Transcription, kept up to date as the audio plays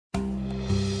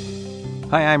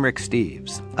Hi, I'm Rick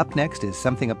Steves. Up next is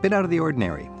something a bit out of the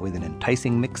ordinary, with an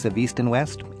enticing mix of East and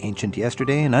West, ancient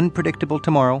yesterday and unpredictable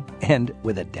tomorrow, and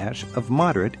with a dash of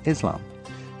moderate Islam.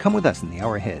 Come with us in the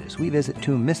hour ahead as we visit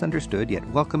two misunderstood yet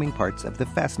welcoming parts of the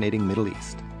fascinating Middle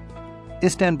East.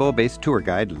 Istanbul-based tour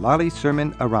guide Lale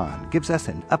Surman Aran gives us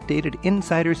an updated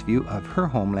insider's view of her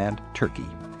homeland, Turkey.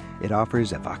 It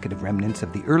offers evocative remnants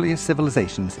of the earliest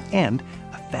civilizations and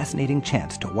a fascinating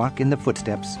chance to walk in the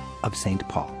footsteps of St.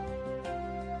 Paul.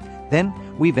 Then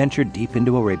we venture deep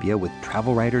into Arabia with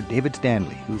travel writer David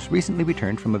Stanley, who's recently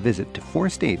returned from a visit to 4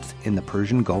 states in the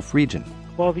Persian Gulf region.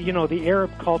 Well, the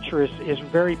Arab culture is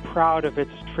very proud of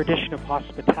its tradition of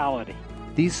hospitality.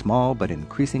 These small but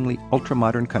increasingly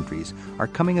ultra-modern countries are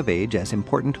coming of age as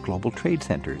important global trade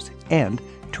centers and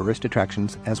tourist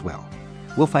attractions as well.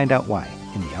 We'll find out why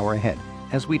in the hour ahead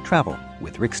as we travel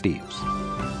with Rick Steves.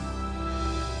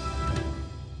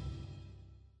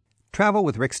 Travel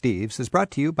with Rick Steves is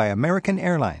brought to you by American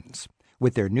Airlines.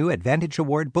 With their new Advantage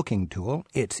Award booking tool,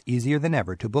 it's easier than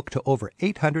ever to book to over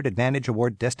 800 Advantage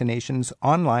Award destinations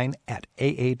online at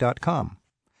aa.com.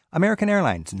 American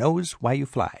Airlines knows why you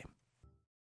fly.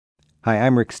 Hi,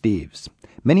 I'm Rick Steves.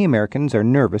 Many Americans are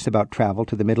nervous about travel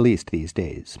to the Middle East these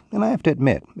days, and I have to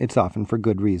admit, it's often for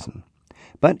good reason.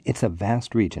 But it's a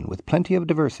vast region with plenty of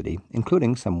diversity,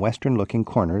 including some Western-looking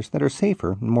corners that are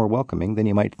safer and more welcoming than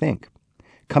you might think.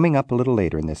 Coming up a little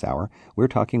later in this hour, we're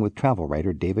talking with travel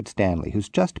writer David Stanley, who's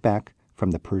just back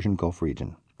from the Persian Gulf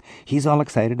region. He's all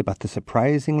excited about the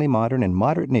surprisingly modern and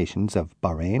moderate nations of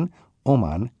Bahrain,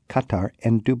 Oman, Qatar,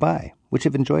 and Dubai, which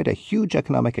have enjoyed a huge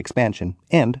economic expansion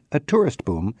and a tourist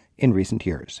boom in recent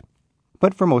years.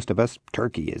 But for most of us,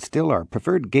 Turkey is still our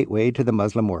preferred gateway to the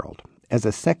Muslim world. As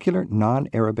a secular,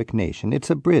 non-Arabic nation, it's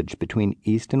a bridge between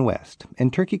East and West,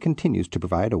 and Turkey continues to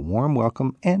provide a warm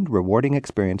welcome and rewarding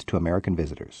experience to American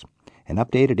visitors. An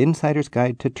updated insider's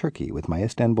guide to Turkey with my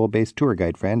Istanbul-based tour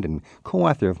guide friend and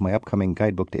co-author of my upcoming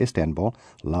guidebook to Istanbul,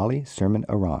 Lale Surman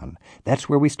Aran. That's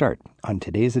where we start on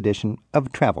today's edition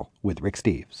of Travel with Rick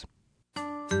Steves.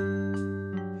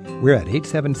 We're at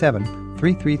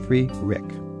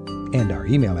 877-333-RICK, and our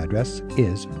email address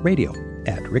is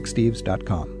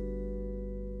radio@ricksteves.com.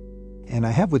 And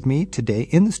I have with me today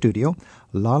in the studio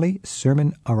Lale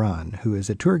Surman Aran, who is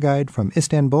a tour guide from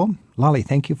Istanbul. Lale,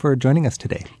 thank you for joining us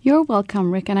today. You're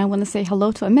welcome, Rick, and I want to say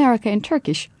hello to America in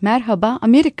Turkish. Merhaba,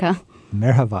 Amerika.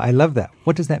 Merhaba, I love that.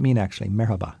 What does that mean, actually,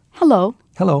 merhaba? Hello.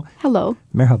 Hello. Hello.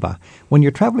 Merhaba. When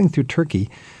you're traveling through Turkey,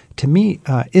 to me,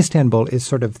 Istanbul is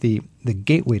sort of the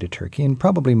gateway to Turkey, and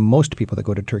probably most people that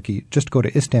go to Turkey just go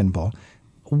to Istanbul.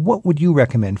 What would you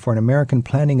recommend for an American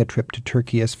planning a trip to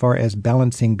Turkey as far as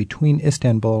balancing between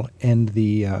Istanbul and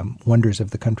the wonders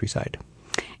of the countryside?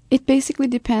 It basically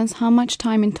depends how much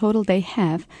time in total they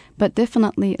have, but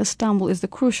definitely Istanbul is the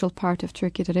crucial part of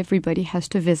Turkey that everybody has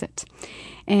to visit.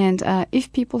 And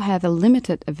if people have a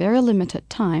very limited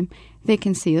time, they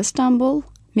can see Istanbul,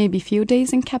 maybe a few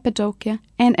days in Cappadocia,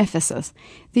 and Ephesus.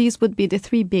 These would be the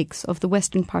 3 bigs of the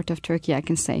western part of Turkey, I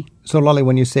can say. So, Lale,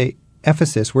 when you say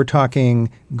Ephesus, we're talking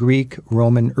Greek,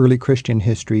 Roman, early Christian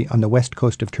history on the west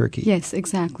coast of Turkey. Yes,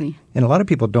 exactly. And a lot of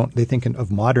people they think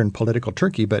of modern political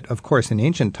Turkey, but of course in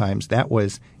ancient times that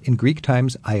was, in Greek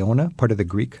times, Iona, part of the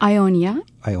Greek. Ionia.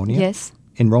 Yes.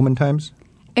 In Roman times?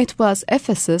 It was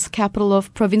Ephesus, capital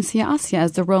of Provincia Asia,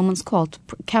 as the Romans called,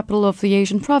 capital of the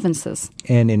Asian provinces.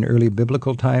 And in early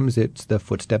biblical times, it's the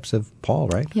footsteps of Paul,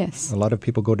 right? Yes. A lot of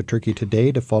people go to Turkey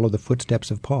today to follow the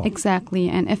footsteps of Paul. Exactly,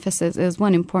 and Ephesus is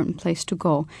one important place to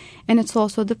go. And it's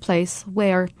also the place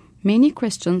where many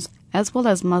Christians, as well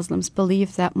as Muslims,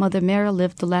 believe that Mother Mary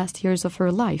lived the last years of her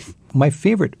life. My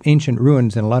favorite ancient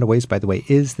ruins, in a lot of ways, by the way,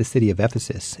 is the city of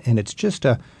Ephesus. And it's just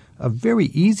a very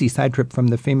easy side trip from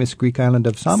the famous Greek island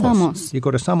of Samos. You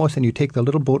go to Samos and you take the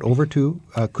little boat over to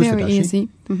Kusadasi. Very easy.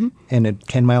 Mm-hmm. And at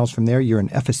 10 miles from there, you're in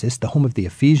Ephesus, the home of the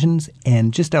Ephesians.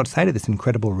 And just outside of this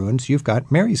incredible ruins, you've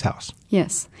got Mary's house.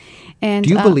 Yes. And do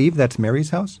you believe that's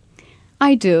Mary's house?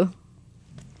 I do.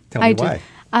 Tell me why.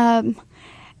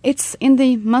 It's in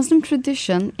the Muslim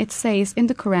tradition, it says in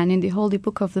the Quran, in the holy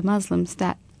book of the Muslims,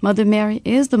 that Mother Mary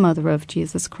is the mother of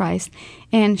Jesus Christ,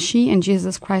 and she and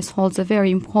Jesus Christ hold a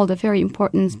very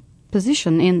important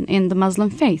position in the Muslim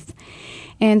faith.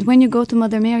 And when you go to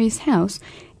Mother Mary's house,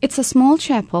 it's a small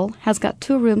chapel, has got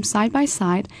 2 rooms side by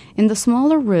side. In the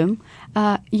smaller room,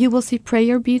 you will see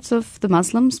prayer beads of the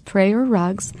Muslims, prayer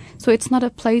rugs. So it's not a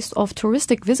place of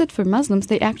touristic visit for Muslims.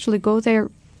 They actually go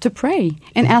there to pray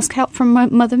and ask help from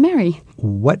Mother Mary.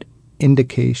 What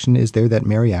indication is there that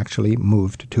Mary actually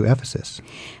moved to Ephesus?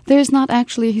 There is not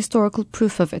actually a historical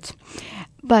proof of it.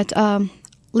 But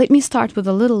let me start with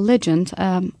a little legend.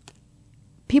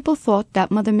 people thought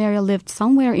that Mother Mary lived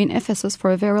somewhere in Ephesus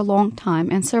for a very long time,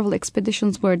 and several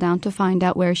expeditions were down to find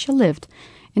out where she lived.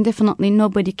 And definitely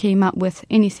nobody came up with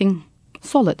anything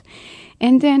solid.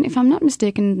 And then, if I'm not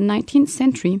mistaken, in the 19th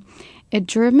century, a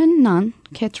German nun,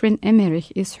 Catherine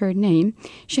Emmerich is her name,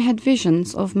 she had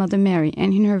visions of Mother Mary,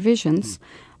 and in her visions,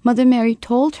 Mother Mary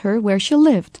told her where she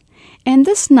lived. And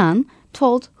this nun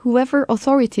told whoever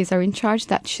authorities are in charge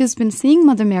that she's been seeing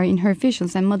Mother Mary in her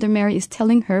visions, and Mother Mary is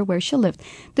telling her where she lived.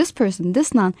 This person,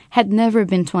 this nun, had never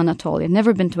been to Anatolia,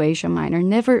 never been to Asia Minor,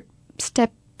 never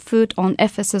stepped foot on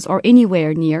Ephesus or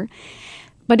anywhere near.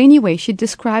 But anyway, she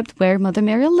described where Mother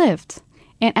Mary lived.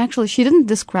 And actually, she didn't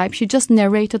describe, she just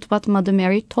narrated what Mother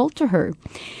Mary told to her.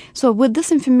 So with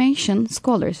this information,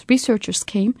 scholars, researchers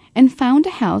came and found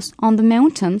a house on the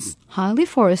mountains, highly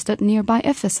forested, nearby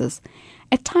Ephesus.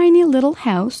 A tiny little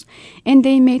house, and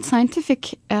they made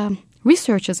scientific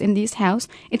researches in this house.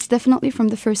 It's definitely from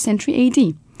the 1st century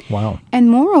A.D. Wow. And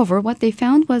moreover, what they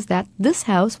found was that this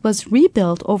house was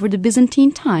rebuilt over the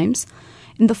Byzantine times,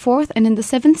 in the 4th and in the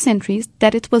 7th centuries,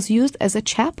 that it was used as a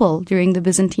chapel during the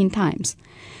Byzantine times.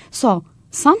 So,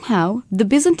 somehow, the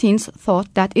Byzantines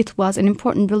thought that it was an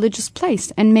important religious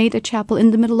place and made a chapel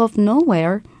in the middle of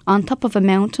nowhere, on top of a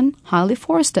mountain, highly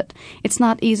forested. It's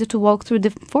not easy to walk through the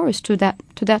forest to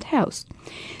that house.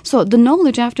 So, the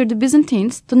knowledge after the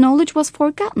Byzantines, the knowledge was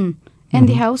forgotten, and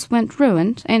the house went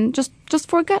ruined and just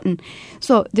forgotten.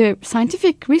 So, the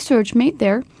scientific research made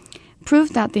there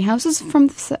proved that the house is from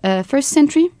the 1st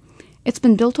century. It's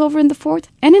been built over in the 4th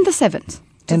and in the 7th.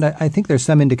 And I think there's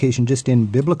some indication just in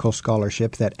biblical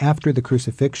scholarship that after the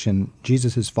crucifixion,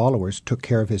 Jesus' followers took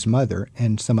care of his mother,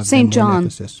 and some of them were in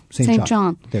Ephesus. St.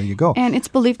 John. There you go. And it's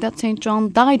believed that St.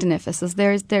 John died in Ephesus.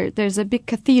 There's a big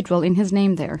cathedral in his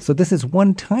name there. So this is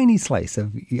one tiny slice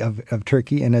of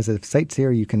Turkey, and as a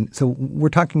sightseer, you can... So we're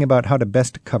talking about how to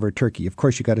best cover Turkey. Of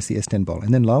course, you got to see Istanbul.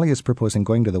 And then Lale is proposing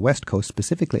going to the west coast,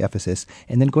 specifically Ephesus,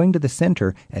 and then going to the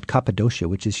center at Cappadocia,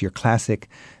 which is your classic...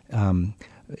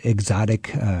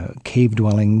 exotic cave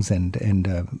dwellings and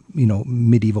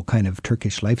medieval kind of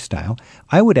Turkish lifestyle.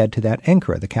 I would add to that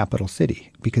Ankara, the capital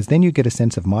city, because then you get a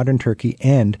sense of modern Turkey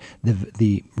and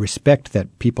the respect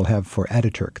that people have for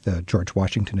Ataturk, the George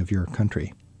Washington of your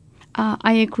country.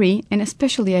 I agree, and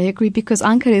especially I agree because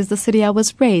Ankara is the city I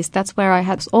was raised. That's where I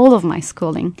had all of my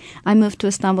schooling. I moved to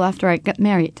Istanbul after I got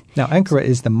married. Now, Ankara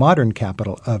is the modern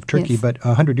capital of Turkey, yes. But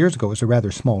 100 years ago it was a rather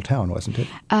small town, wasn't it?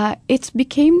 It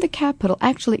became the capital.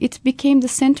 Actually, it became the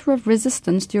center of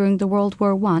resistance during the World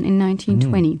War I in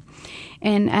 1920.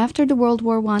 And after the World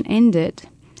War I ended,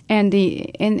 and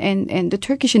the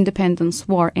Turkish Independence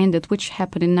War ended, which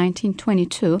happened in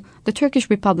 1922, the Turkish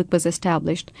Republic was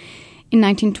established in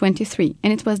 1923,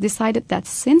 and it was decided that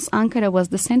since Ankara was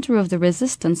the center of the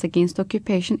resistance against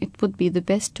occupation, it would be the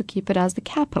best to keep it as the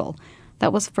capital.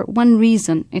 That was for one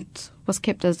reason it was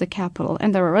kept as the capital,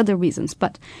 and there are other reasons.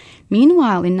 But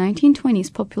meanwhile, in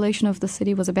 1920s, population of the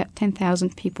city was about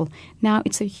 10,000 people. Now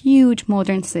it's a huge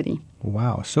modern city.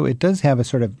 Wow. So it does have a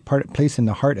sort of place in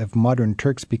the heart of modern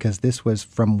Turks because this was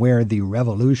from where the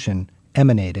revolution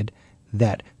emanated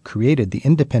that created the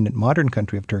independent modern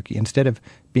country of Turkey instead of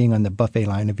being on the buffet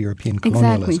line of European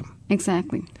colonialism.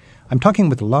 Exactly. I'm talking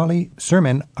with Lale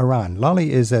Surman Aran. Lale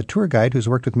is a tour guide who's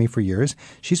worked with me for years.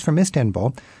 She's from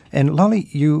Istanbul. And Lale,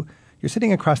 you're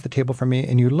sitting across the table from me,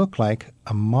 and you look like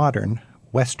a modern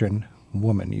Western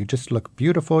woman. You just look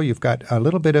beautiful. You've got a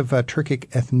little bit of Turkic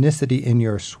ethnicity in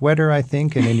your sweater, I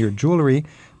think, and in your jewelry,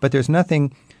 but there's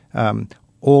nothing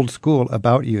old school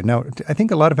about you. Now, I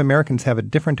think a lot of Americans have a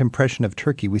different impression of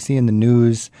Turkey. We see in the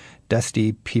news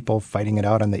dusty people fighting it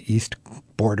out on the east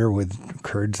border with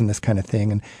Kurds and this kind of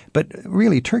thing. But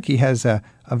really, Turkey has a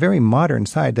very modern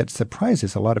side that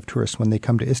surprises a lot of tourists when they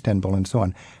come to Istanbul and so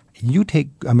on. You take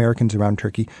Americans around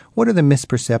Turkey. What are the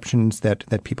misperceptions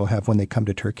that people have when they come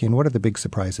to Turkey, and what are the big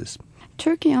surprises?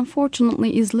 Turkey,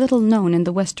 unfortunately, is little known in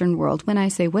the Western world. When I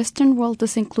say Western world,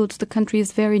 this includes the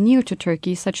countries very near to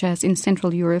Turkey, such as in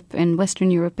Central Europe and Western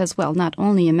Europe as well, not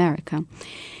only America.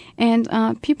 And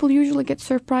people usually get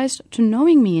surprised to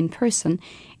knowing me in person.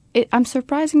 I'm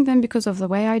surprising them because of the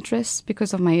way I dress,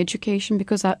 because of my education,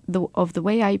 because of the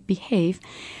way I behave.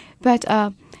 But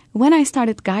when I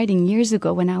started guiding years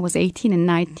ago, when I was 18 and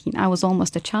 19, I was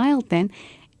almost a child then,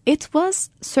 it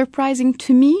was surprising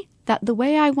to me that the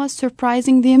way I was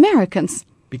surprising the Americans.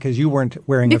 Because you weren't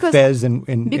wearing a fez and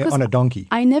on a donkey.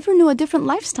 I never knew a different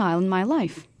lifestyle in my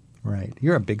life. Right.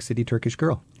 You're a big city Turkish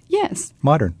girl. Yes.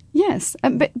 Modern. Yes.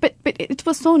 But it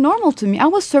was so normal to me. I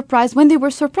was surprised when they were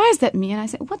surprised at me. And I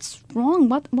said, what's wrong?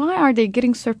 Why are they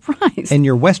getting surprised? And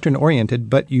you're Western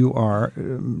oriented, but you are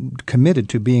committed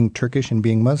to being Turkish and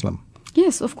being Muslim.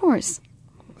 Yes, of course.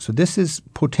 So this is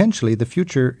potentially the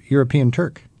future European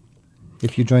Turk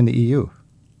if you join the EU.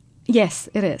 Yes,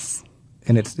 it is.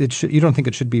 And you don't think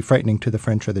it should be frightening to the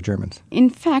French or the Germans? In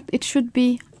fact, it should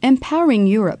be empowering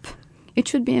Europe. It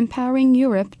should be empowering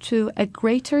Europe to a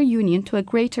greater union, to a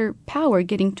greater power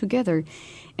getting together.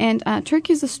 And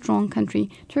Turkey is a strong country.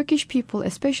 Turkish people,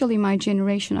 especially my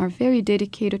generation, are very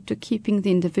dedicated to keeping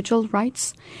the individual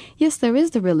rights. Yes, there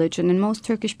is the religion, and most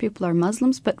Turkish people are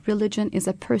Muslims, but religion is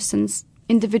a person's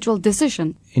individual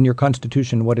decision. In your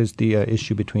constitution, what is the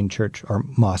issue between church or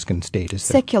mosque and state?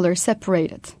 Secular,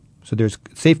 separated. So there's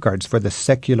safeguards for the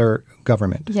secular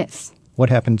government. Yes. What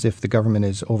happens if the government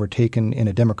is overtaken in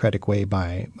a democratic way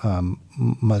by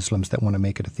Muslims that want to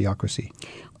make it a theocracy?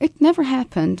 It never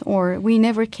happened, or we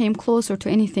never came closer to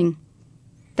anything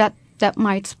that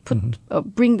might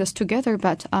bring us together.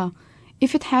 But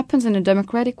if it happens in a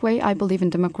democratic way, I believe in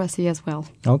democracy as well.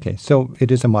 Okay, so it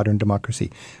is a modern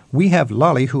democracy. We have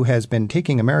Lale, who has been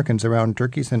taking Americans around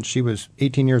Turkey since she was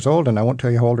 18 years old, and I won't tell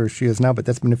you how old she is now, but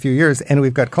that's been a few years. And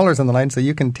we've got callers on the line, so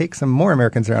you can take some more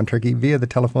Americans around Turkey via the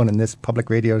telephone in this public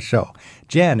radio show.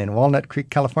 Jan in Walnut Creek,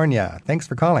 California. Thanks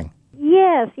for calling.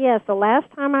 Yes. The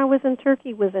last time I was in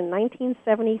Turkey was in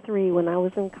 1973 when I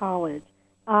was in college.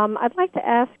 I'd like to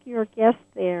ask your guest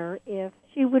there if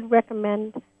she would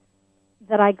recommend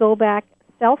that I go back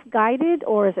self-guided,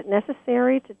 or is it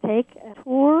necessary to take a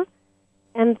tour?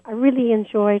 And I really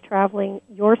enjoy traveling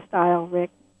your style, Rick,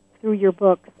 through your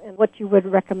books, and what you would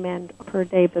recommend per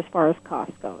day as far as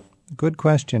cost goes. Good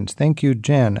questions. Thank you,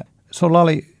 Jan. So,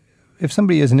 Lale, if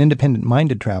somebody is an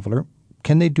independent-minded traveler,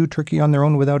 can they do Turkey on their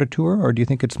own without a tour, or do you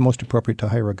think it's most appropriate to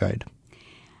hire a guide?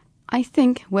 I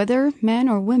think whether men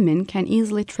or women can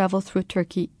easily travel through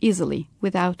Turkey easily,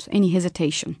 without any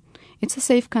hesitation. It's a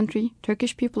safe country.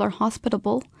 Turkish people are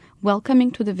hospitable, welcoming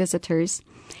to the visitors.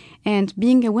 And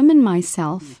being a woman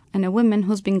myself, and a woman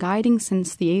who's been guiding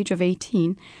since the age of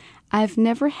 18, I've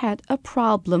never had a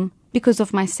problem because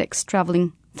of my sex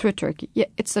traveling through Turkey. Yeah,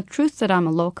 it's the truth that I'm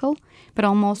a local, but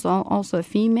I'm also a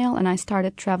female, and I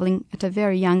started traveling at a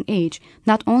very young age,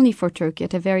 not only for Turkey,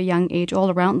 at a very young age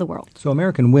all around the world. So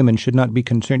American women should not be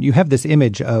concerned. You have this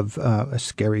image of a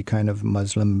scary kind of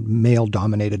Muslim,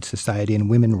 male-dominated society and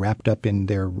women wrapped up in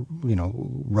their,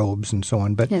 robes and so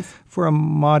on. But yes. For a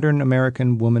modern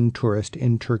American woman tourist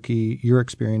in Turkey, your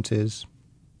experiences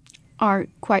are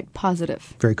quite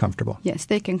positive. Very comfortable. Yes,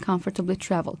 they can comfortably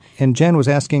travel. And Jan was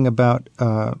asking about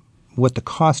what the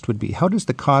cost would be. How does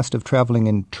the cost of traveling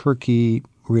in Turkey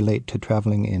relate to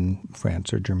traveling in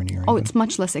France or Germany or England? Oh, it's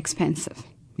much less expensive.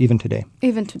 Even today?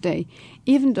 Even today.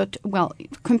 Even though,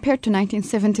 compared to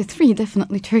 1973,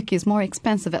 definitely Turkey is more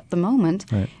expensive at the moment.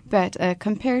 Right. But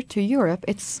compared to Europe,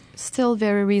 it's still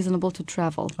very reasonable to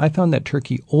travel. I found that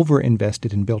Turkey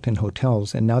overinvested in built-in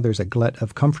hotels, and now there's a glut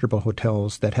of comfortable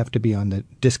hotels that have to be on the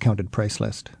discounted price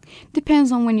list.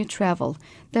 Depends on when you travel.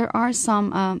 There are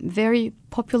some very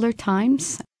popular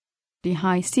times. The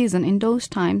high season, in those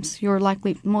times, you're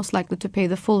most likely to pay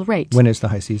the full rate. When is the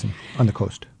high season on the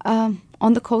coast?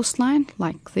 On the coastline,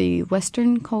 like the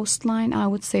western coastline, I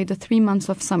would say the 3 months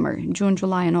of summer, June,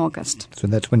 July, and August. So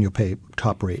that's when you pay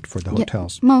top rate for the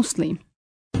hotels? Yeah, mostly.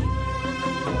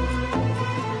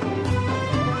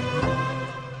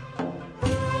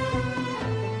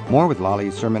 More with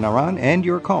Lale Surman Aran and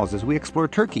your calls as we explore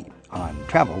Turkey on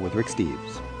Travel with Rick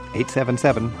Steves.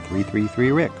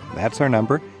 877-333-RICK. That's our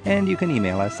number, and you can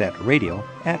email us at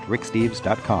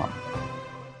radio@ricksteves.com.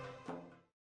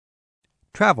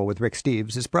 Travel with Rick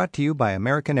Steves is brought to you by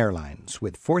American Airlines,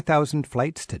 with 4,000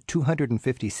 flights to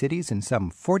 250 cities in some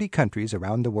 40 countries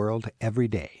around the world every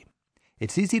day.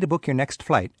 It's easy to book your next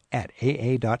flight at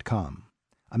aa.com.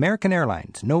 American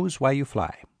Airlines knows why you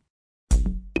fly.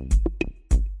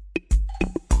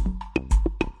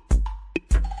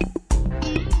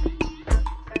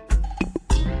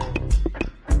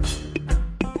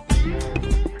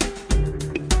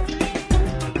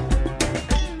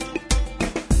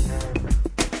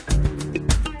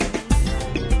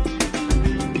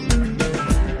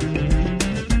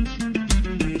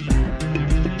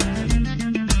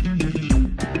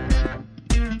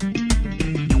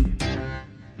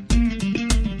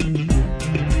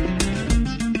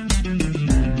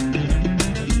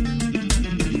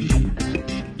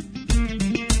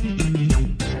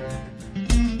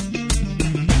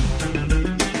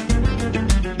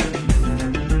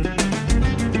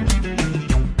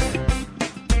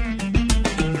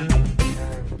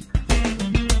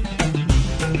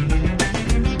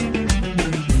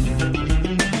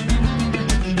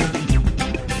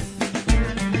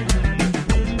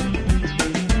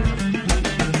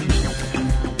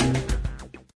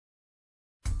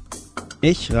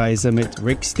 Ich reise mit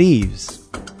Rick Steves.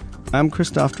 I'm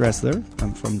Christoph Dressler.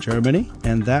 I'm from Germany,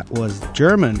 and that was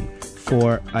German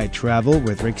for I Travel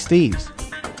with Rick Steves.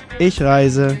 Ich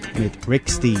reise mit Rick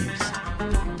Steves.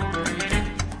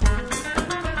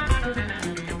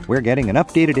 We're getting an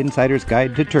updated insider's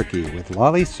guide to Turkey with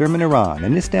Lale Surman Aran,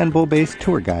 an Istanbul-based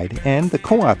tour guide and the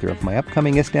co-author of my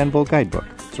upcoming Istanbul guidebook.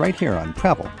 It's right here on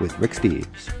Travel with Rick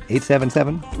Steves,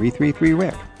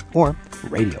 877-333-RICK, or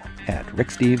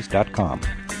radio@ricksteves.com.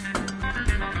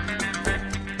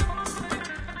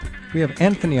 We have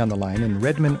Anthony on the line in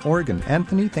Redmond, Oregon.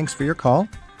 Anthony, thanks for your call.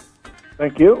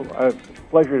 Thank you. It's a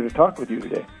pleasure to talk with you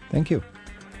today. Thank you.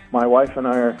 My wife and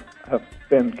I have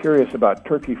been curious about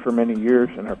Turkey for many years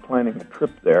and are planning a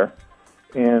trip there.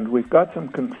 And we've got some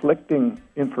conflicting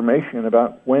information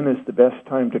about when is the best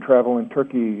time to travel in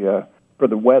Turkey for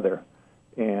the weather.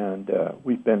 And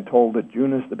we've been told that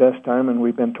June is the best time, and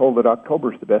we've been told that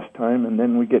October is the best time, and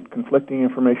then we get conflicting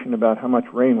information about how much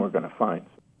rain we're going to find.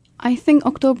 I think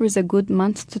October is a good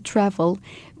month to travel,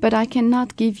 but I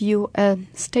cannot give you a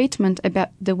statement about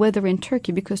the weather in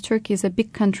Turkey because Turkey is a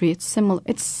big country. It's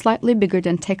slightly bigger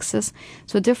than Texas,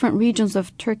 so different regions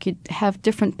of Turkey have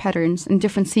different patterns in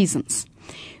different seasons.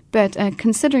 But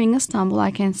considering Istanbul,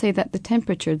 I can say that the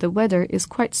temperature, the weather, is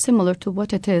quite similar to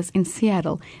what it is in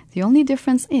Seattle. The only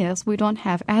difference is we don't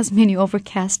have as many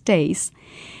overcast days.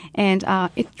 And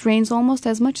it rains almost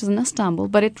as much as in Istanbul,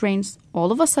 but it rains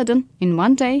all of a sudden in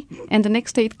one day, and the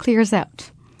next day it clears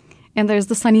out. And there's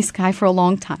the sunny sky for a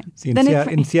long time. See,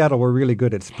 in Seattle, we're really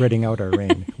good at spreading out our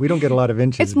rain. We don't get a lot of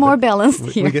inches. It's more balanced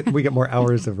here. We get more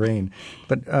hours of rain.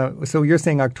 But so you're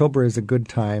saying October is a good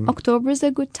time. October is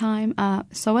a good time.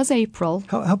 So is April.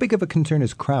 How big of a concern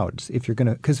is crowds? If you're going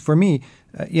to, because for me,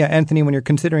 Anthony, when you're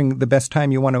considering the best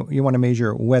time, you want to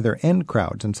measure weather and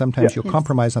crowds, and sometimes you'll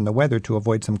compromise on the weather to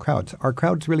avoid some crowds. Are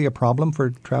crowds really a problem for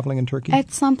traveling in Turkey?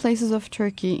 At some places of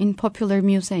Turkey, in popular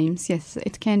museums, yes,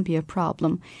 it can be a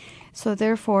problem. So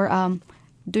therefore,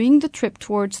 doing the trip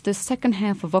towards the second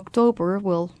half of October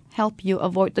will help you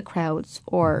avoid the crowds,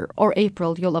 or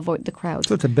April, you'll avoid the crowds.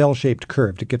 So it's a bell-shaped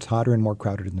curve. It gets hotter and more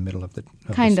crowded in the middle of the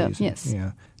season. Yes.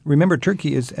 Yeah. Remember,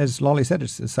 Turkey is, as Lale said,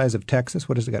 it's the size of Texas.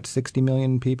 What has it got, 60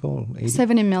 million people?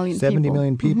 70 million 70 people.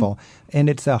 million people. Mm-hmm. And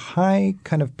it's a high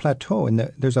kind of plateau. And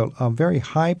there's a very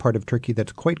high part of Turkey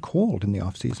that's quite cold in the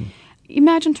off-season.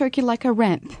 Imagine Turkey like a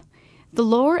ramp. The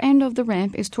lower end of the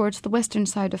ramp is towards the western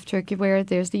side of Turkey where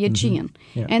there's the Aegean.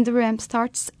 Mm-hmm. Yeah. And the ramp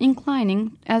starts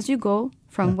inclining as you go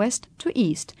from west to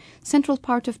east. Central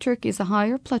part of Turkey is a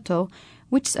higher plateau,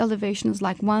 which elevation is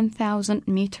like 1,000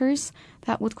 meters.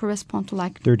 That would correspond to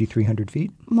like 3,300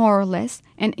 feet? More or less.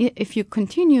 And if you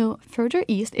continue further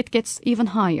east, it gets even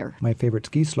higher. My favorite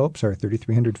ski slopes are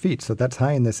 3,300 feet, so that's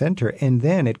high in the center. And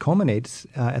then it culminates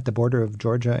at the border of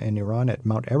Georgia and Iran at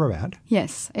Mount Ararat.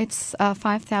 Yes, it's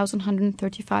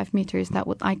 5,135 meters. That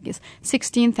would, I guess,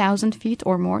 16,000 feet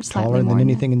or more, slightly more. Taller than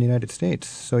anything in the United States.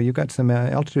 So you've got some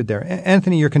altitude there.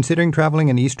 Anthony, you're considering traveling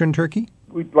in eastern Turkey?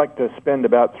 We'd like to spend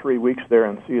about 3 weeks there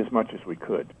and see as much as we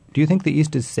could. Do you think the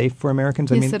East is safe for Americans?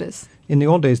 Yes, it is. In the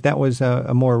old days, that was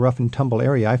a more rough and tumble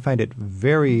area. I find it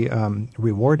very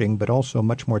rewarding, but also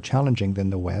much more challenging than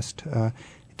the West.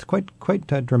 It's quite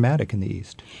dramatic in the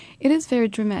East. It is very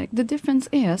dramatic. The difference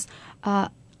is I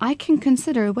can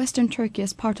consider Western Turkey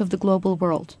as part of the global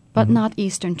world, but not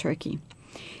Eastern Turkey.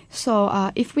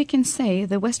 So if we can say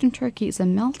that Western Turkey is a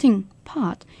melting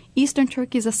pot, Eastern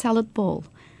Turkey is a salad bowl.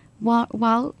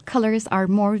 While colors are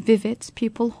more vivid,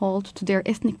 people hold to their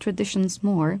ethnic traditions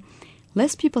more.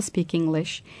 Less people speak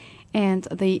English, and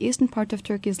the eastern part of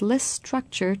Turkey is less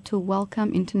structured to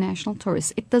welcome international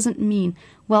tourists. It doesn't mean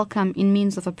welcome in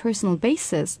means of a personal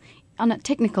basis, on a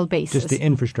technical basis. Just the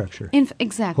infrastructure.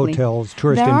 Exactly. Hotels,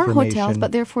 tourist information. information. There are hotels,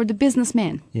 but they're for the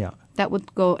businessmen that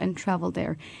would go and travel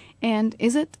there. And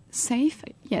is it safe?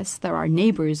 Yes, there are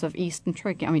neighbors of eastern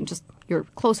Turkey. I mean, just you're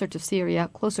closer to Syria,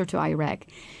 closer to Iraq.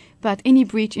 But any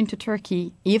breach into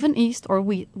Turkey, even east or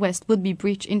west, would be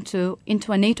breach into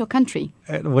a NATO country.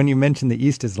 When you mentioned the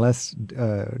East is less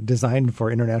designed for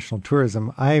international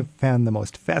tourism, I found the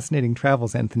most fascinating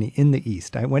travels, Anthony, in the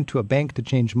East. I went to a bank to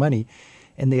change money,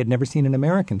 and they had never seen an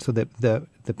American. So the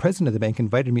president of the bank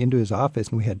invited me into his office,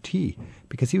 and we had tea,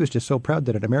 because he was just so proud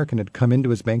that an American had come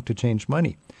into his bank to change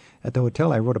money. At the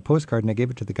hotel, I wrote a postcard, and I gave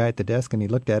it to the guy at the desk, and he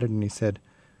looked at it, and he said,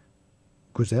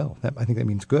 Guzel. I think that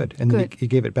means good. And then he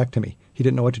gave it back to me. He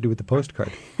didn't know what to do with the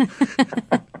postcard.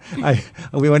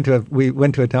 We went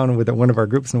to a town with one of our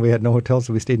groups, and we had no hotels,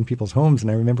 so we stayed in people's homes.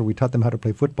 And I remember we taught them how to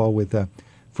play football with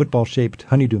football-shaped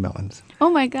honeydew melons. Oh,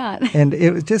 my God. And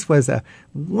it just was a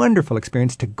wonderful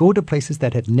experience to go to places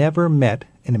that had never met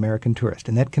an American tourist.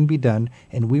 And that can be done.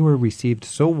 And we were received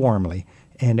so warmly.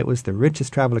 And it was the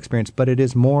richest travel experience, but it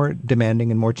is more demanding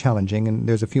and more challenging, and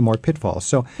there's a few more pitfalls.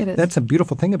 So that's a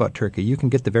beautiful thing about Turkey. You can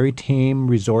get the very tame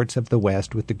resorts of the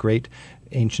West with the great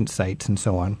ancient sites and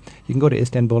so on. You can go to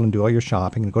Istanbul and do all your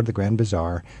shopping and go to the Grand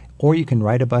Bazaar, or you can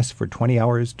ride a bus for 20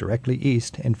 hours directly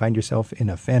east and find yourself in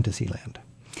a fantasy land.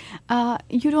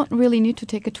 You don't really need to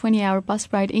take a 20-hour bus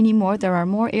ride anymore. There are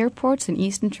more airports in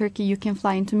eastern Turkey. You can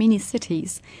fly into many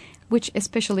cities, which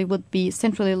especially would be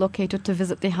centrally located to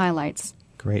visit the highlights.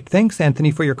 Great. Thanks, Anthony,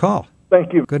 for your call.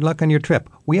 Thank you. Good luck on your trip.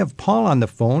 We have Paul on the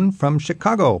phone from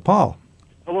Chicago. Paul.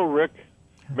 Hello, Rick.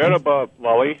 Merhaba,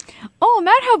 Lale. Oh,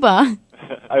 merhaba.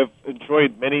 I've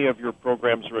enjoyed many of your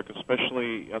programs, Rick,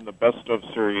 especially on the Best Of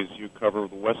series. You cover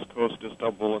the West Coast,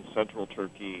 Istanbul, and Central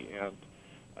Turkey, and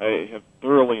I have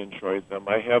thoroughly enjoyed them.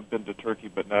 I have been to Turkey,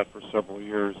 but not for several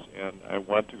years, and I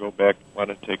want to go back, want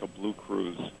to take a blue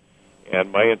cruise.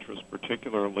 And my interests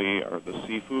particularly are the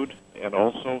seafood and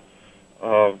also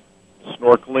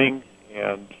snorkeling,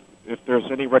 and if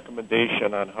there's any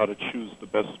recommendation on how to choose the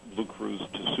best blue cruise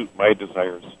to suit my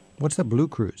desires. What's a blue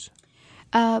cruise?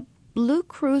 Blue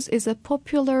cruise is a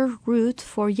popular route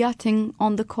for yachting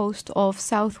on the coast of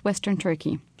southwestern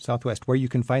Turkey. Southwest, where you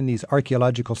can find these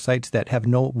archaeological sites that have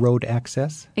no road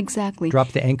access? Exactly. Drop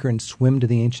the anchor and swim to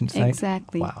the ancient site?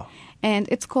 Exactly. Wow. And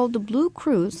it's called the blue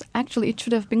cruise. Actually, it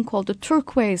should have been called the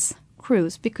turquoise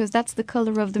cruise because that's the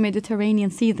color of the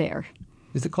Mediterranean Sea there.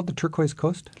 Is it called the turquoise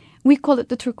coast? We call it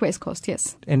the turquoise coast,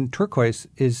 yes. And turquoise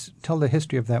is, tell the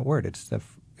history of that word. It's the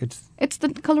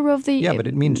color of the... Yeah, but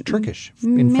it means Turkish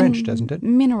in French, doesn't it?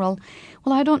 Mineral.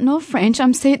 Well, I don't know French.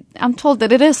 I'm told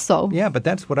that it is so. Yeah, but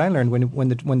that's what I learned.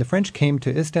 When the French came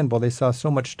to Istanbul, they saw so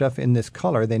much stuff in this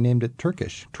color, they named it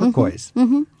Turkish, turquoise.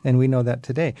 Mm-hmm. And we know that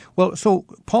today. Well, so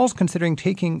Paul's considering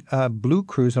taking a blue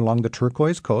cruise along the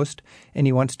turquoise coast, and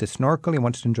he wants to snorkel, he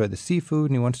wants to enjoy the seafood,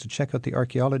 and he wants to check out the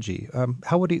archaeology.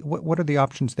 What are the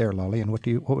options there, Lale, and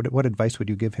what advice would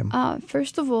you give him?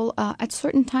 First of all, at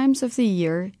certain times of the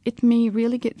year, it may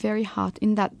really get very hot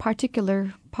in that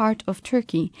particular part of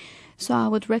Turkey. So I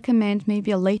would recommend maybe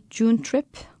a late June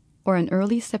trip or an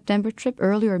early September trip,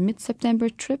 early or mid-September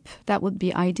trip. That would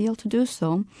be ideal to do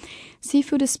so.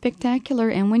 Seafood is spectacular,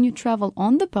 and when you travel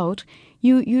on the boat,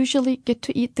 you usually get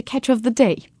to eat the catch of the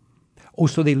day. Oh,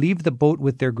 so they leave the boat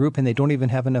with their group and they don't even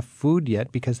have enough food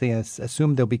yet because they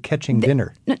assume they'll be catching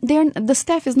dinner. The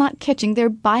staff is not catching. They're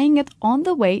buying it on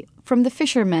the way from the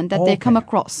fishermen that they come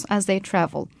across as they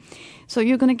travel. So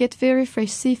you're going to get very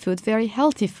fresh seafood, very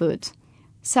healthy food.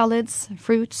 Salads,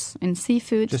 fruits, and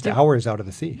seafood. Just hours out of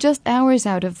the sea. Just hours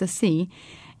out of the sea.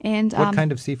 And what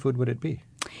kind of seafood would it be?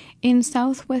 In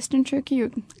southwestern Turkey,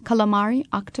 calamari,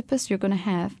 octopus, you're going to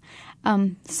have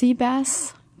sea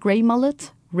bass, gray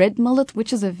mullet, red mullet,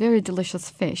 which is a very delicious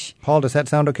fish. Paul, does that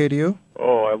sound okay to you?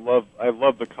 Oh, I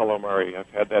love the calamari. I've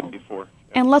had that before.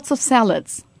 And lots of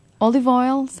salads. Olive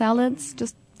oil, salads,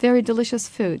 just very delicious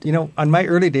food. You know, on my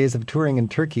early days of touring in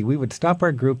Turkey, we would stop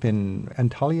our group in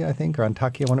Antalya, I think, or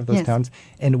Antakya, one of those towns,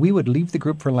 and we would leave the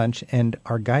group for lunch, and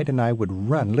our guide and I would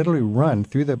literally run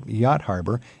through the yacht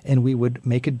harbor, and we would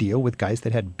make a deal with guys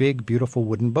that had big, beautiful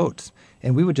wooden boats.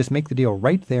 And we would just make the deal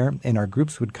right there, and our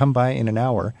groups would come by in an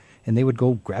hour, and they would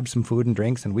go grab some food and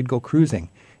drinks, and we'd go cruising.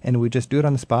 And we'd just do it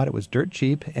on the spot. It was dirt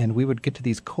cheap, and we would get to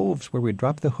these coves where we'd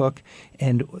drop the hook,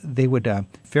 and they would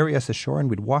ferry us ashore,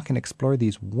 and we'd walk and explore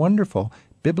these wonderful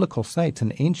biblical sites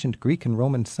and ancient Greek and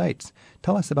Roman sites.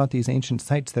 Tell us about these ancient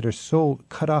sites that are so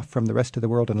cut off from the rest of the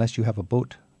world unless you have a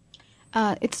boat.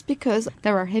 It's because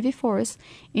there are heavy forests.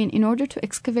 In order to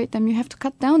excavate them, you have to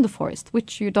cut down the forest,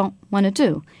 which you don't want to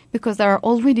do because there are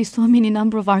already so many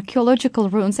number of archaeological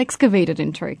ruins excavated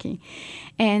in Turkey.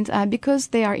 And because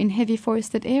they are in heavy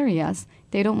forested areas,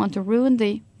 they don't want to ruin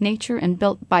the nature and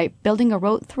by building a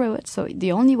road through it. So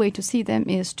the only way to see them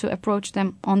is to approach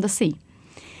them on the sea.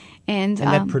 And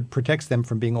that protects them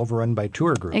from being overrun by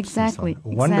tour groups. Exactly. So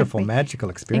wonderful, magical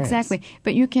experience. Exactly.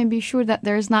 But you can be sure that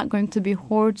there's not going to be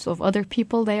hordes of other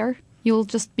people there. You'll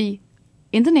just be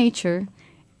in the nature,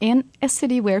 in a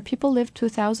city where people lived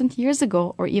 2,000 years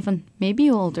ago or even maybe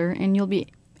older, and you'll be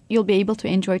able to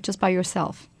enjoy it just by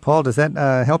yourself. Paul, does that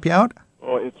help you out?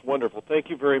 Oh, it's wonderful. Thank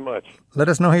you very much. Let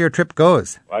us know how your trip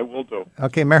goes. I will do.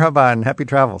 Okay, merhaba and happy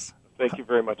travels. Thank you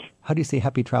very much. How do you say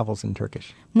happy travels in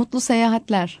Turkish? Mutlu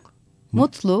seyahatler.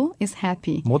 Mutlu is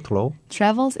happy. Mutlu.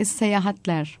 Travels is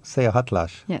seyahatler.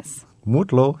 Seyahatlar. Yes.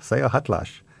 Mutlu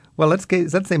seyahatlar. Well, let's say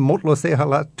mutlu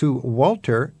seyahatlar to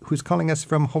Walter, who's calling us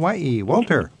from Hawaii.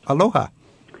 Walter, aloha.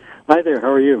 Hi there.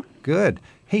 How are you? Good.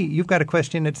 Hey, you've got a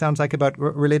question, it sounds like, about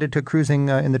related to cruising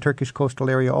in the Turkish coastal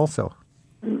area also.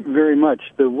 Very much.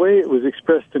 The way it was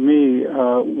expressed to me,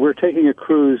 we're taking a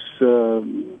cruise,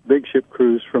 big ship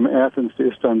cruise, from Athens to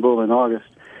Istanbul in August,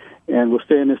 and we'll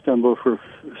stay in Istanbul for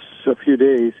a few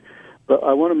days. But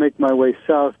I want to make my way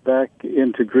south back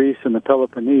into Greece and the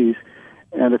Peloponnese,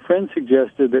 and a friend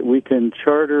suggested that we can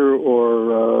charter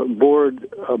or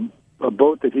board a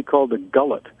boat that he called a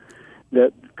gullet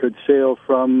that could sail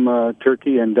from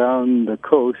Turkey and down the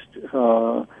coast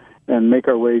and make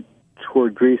our way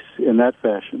toward Greece in that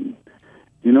fashion.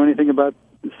 Do you know anything about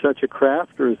such a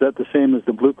craft, or is that the same as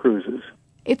the Blue Cruises?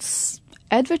 It's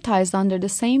advertised under the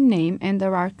same name, and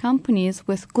there are companies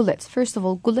with gullets. First of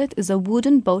all, gullet is a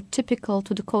wooden boat typical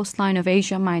to the coastline of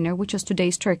Asia Minor, which is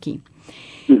today's Turkey.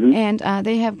 Mm-hmm. And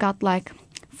they have got like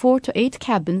 4 to 8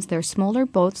 cabins. They're smaller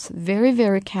boats, very,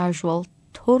 very casual,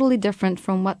 totally different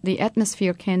from what the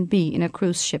atmosphere can be in a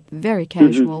cruise ship, very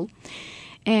casual.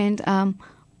 Mm-hmm. And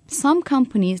some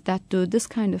companies that do this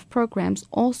kind of programs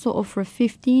also offer a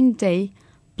 15-day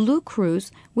Blue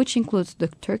Cruise, which includes the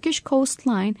Turkish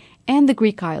coastline and the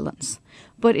Greek islands.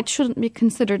 But it shouldn't be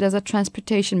considered as a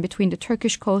transportation between the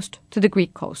Turkish coast to the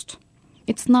Greek coast.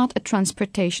 It's not a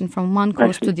transportation from one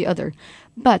coast to the other.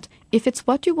 But if it's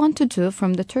what you want to do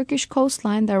from the Turkish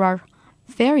coastline, there are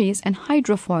ferries and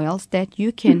hydrofoils that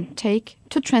you can take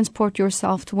to transport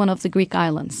yourself to one of the Greek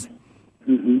islands.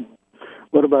 Mm-hmm.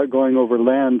 What about going over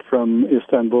land from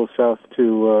Istanbul south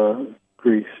to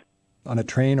Greece? On a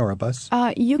train or a bus?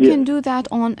 You can do that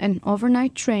on an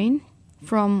overnight train.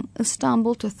 From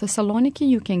Istanbul to Thessaloniki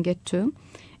you can get to.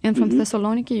 And from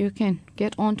Thessaloniki you can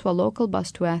get onto a local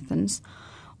bus to Athens.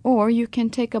 Or you can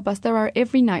take a bus. There are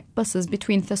every night buses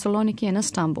between Thessaloniki and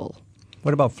Istanbul.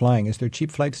 What about flying? Is there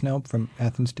cheap flights now from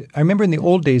Athens to... I remember in the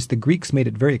old days the Greeks made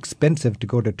it very expensive to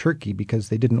go to Turkey because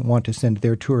they didn't want to send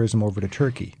their tourism over to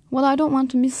Turkey. Well, I don't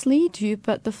want to mislead you,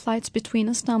 but the flights between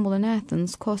Istanbul and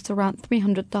Athens cost around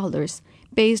 $300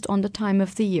 based on the time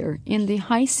of the year. In the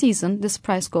high season, this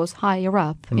price goes higher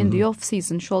up. Mm-hmm. In the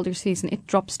off-season, shoulder season, it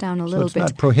drops down a little bit. So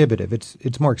it's not prohibitive.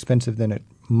 It's more expensive than it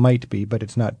might be, but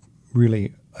it's not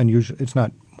really unusual. It's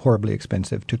not horribly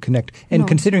expensive to connect. And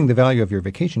considering the value of your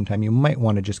vacation time, you might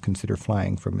want to just consider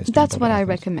flying from Istanbul. That's what I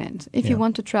recommend. If you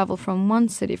want to travel from one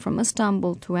city, from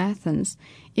Istanbul to Athens,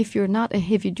 if you're not a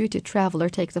heavy-duty traveler,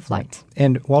 take the flight. Right.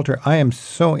 And, Walter, I am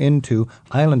so into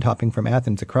island hopping from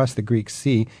Athens across the Greek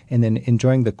Sea and then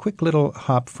enjoying the quick little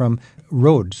hop from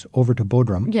Rhodes over to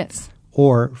Bodrum. Yes.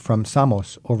 Or from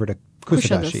Samos over to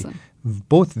Kusadasi.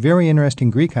 Both very interesting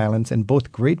Greek islands and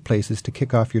both great places to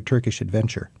kick off your Turkish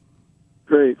adventure.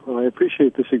 Great. Well, I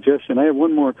appreciate the suggestion. I have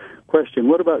one more question.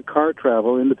 What about car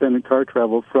travel, independent car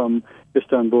travel from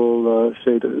Istanbul,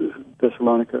 say, to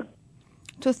Thessalonica?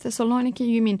 To Thessaloniki,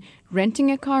 you mean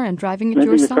renting a car and driving it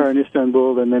yourself? Renting a car in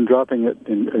Istanbul and then dropping it.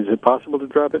 Is it possible to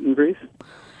drop it in Greece?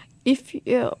 If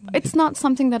it's not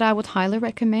something that I would highly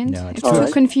recommend. No, it's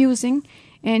too confusing.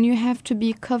 And you have to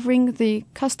be covering the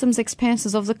customs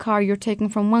expenses of the car you're taking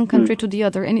from one country to the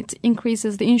other, and it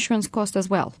increases the insurance cost as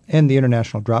well. And the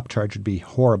international drop charge would be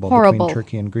horrible. Between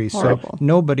Turkey and Greece. Horrible. So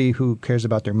nobody who cares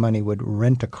about their money would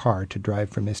rent a car to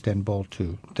drive from Istanbul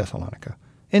to Thessalonica.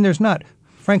 And there's not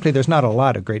a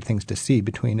lot of great things to see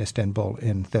between Istanbul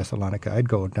and Thessalonica. I'd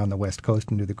go down the west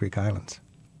coast and do the Greek islands.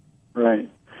 Right.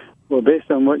 Well,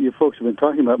 based on what you folks have been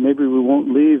talking about, maybe we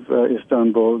won't leave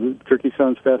Istanbul. Turkey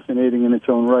sounds fascinating in its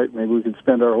own right. Maybe we could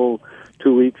spend our whole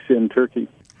 2 weeks in Turkey.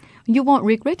 You won't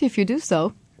regret if you do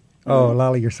so. Oh,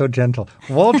 Lale, you're so gentle.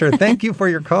 Walter, thank you for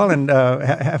your call, and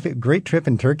have a great trip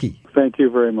in Turkey. Thank you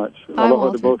very much.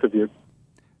 Aloha to both of you.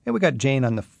 And we got Jane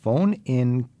on the phone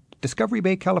in Discovery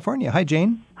Bay, California. Hi,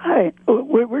 Jane. Hi.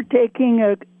 We're taking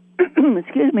a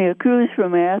cruise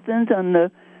from Athens on the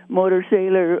motor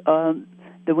sailor,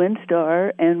 the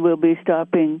Windstar, and we'll be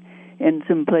stopping in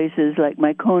some places like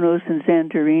Mykonos and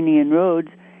Santorini and Rhodes.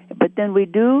 But then we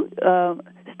do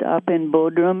stop in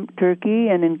Bodrum, Turkey,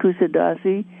 and in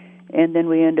Kusadasi, and then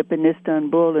we end up in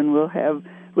Istanbul, and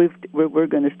we're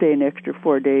going to stay an extra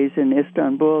 4 days in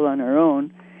Istanbul on our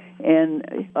own. And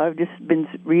I've just been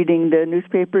reading the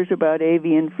newspapers about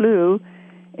avian flu,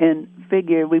 and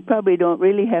figure we probably don't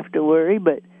really have to worry,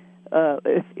 but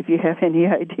if you have any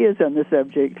ideas on the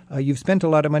subject. You've spent a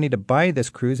lot of money to buy this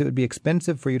cruise. It would be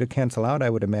expensive for you to cancel out, I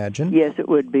would imagine. Yes, it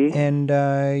would be. And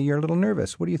you're a little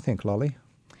nervous. What do you think, Lale?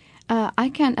 I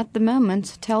can, at the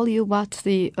moment, tell you what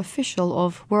the official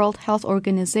of World Health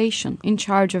Organization in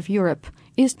charge of Europe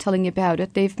is telling about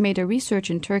it. They've made a research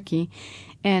in Turkey,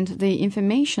 and the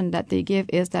information that they give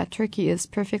is that Turkey is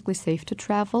perfectly safe to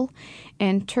travel,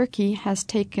 and Turkey has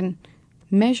taken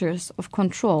measures of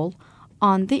control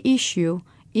on the issue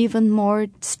even more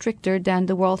stricter than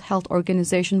the World Health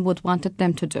Organization would wanted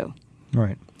them to do.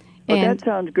 Right. Well, that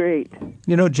sounds great.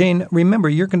 You know, Jane, remember,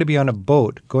 you're going to be on a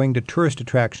boat going to tourist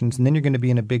attractions, and then you're going to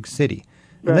be in a big city.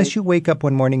 Right. Unless you wake up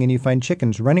one morning and you find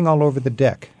chickens running all over the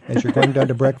deck as you're going down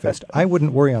to breakfast, I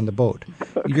wouldn't worry on the boat.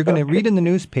 Okay. You're going to read in the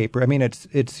newspaper. I mean,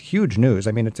 it's huge news.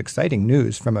 I mean, it's exciting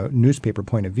news from a newspaper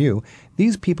point of view.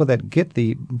 These people that get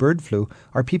the bird flu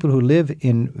are people who live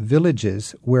in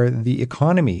villages where the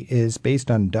economy is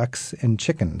based on ducks and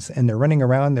chickens, and they're running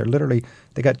around.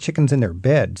 They got chickens in their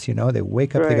beds, you know. They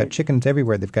wake up, They got chickens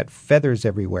everywhere. They've got feathers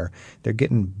everywhere. They're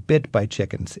getting bit by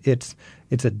chickens. It's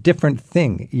a different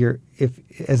thing. If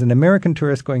as an American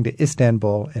tourist going to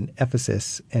Istanbul and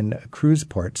Ephesus and cruise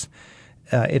ports,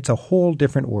 it's a whole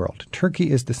different world.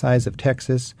 Turkey is the size of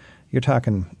Texas. You're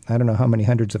talking, I don't know how many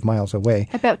hundreds of miles away.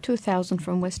 About 2,000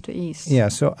 from west to east. Yeah,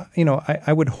 so, you know,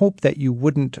 I would hope that you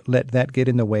wouldn't let that get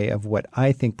in the way of what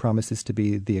I think promises to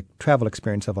be the travel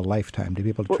experience of a lifetime, to be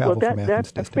able to travel from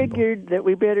Athens to Istanbul. I figured that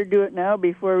we better do it now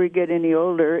before we get any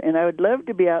older, and I would love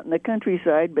to be out in the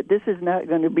countryside, but this is not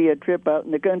going to be a trip out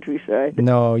in the countryside.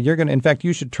 No, in fact,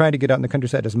 you should try to get out in the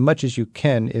countryside as much as you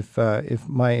can if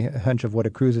my hunch of what a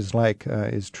cruise is like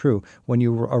is true. When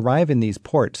you arrive in these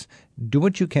ports, do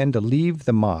what you can to leave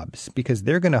the mobs, because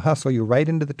they're going to hustle you right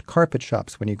into the carpet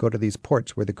shops when you go to these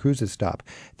ports where the cruises stop.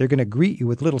 They're going to greet you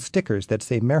with little stickers that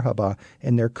say Merhaba,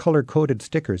 and they're color-coded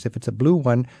stickers. If it's a blue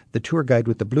one, the tour guide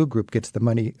with the blue group gets the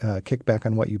money kickback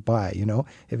on what you buy, you know.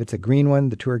 If it's a green one,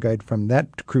 the tour guide from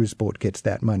that cruise boat gets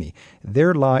that money.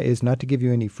 Their law is not to give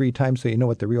you any free time so you know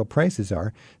what the real prices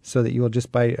are, so that you will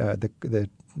just buy the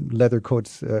leather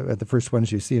coats at the first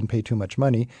ones you see and pay too much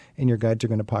money, and your guides are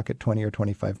going to pocket 20 or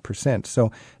 25%. So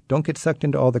don't get sucked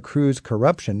into all the cruise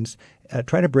corruptions.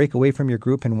 Try to break away from your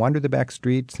group and wander the back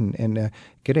streets and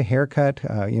get a haircut,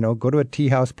 go to a tea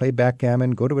house, play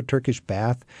backgammon, go to a Turkish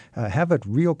bath, have a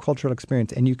real cultural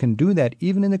experience. And you can do that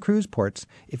even in the cruise ports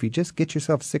if you just get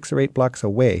yourself 6 or 8 blocks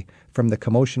away from the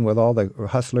commotion with all the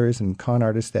hustlers and con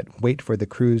artists that wait for the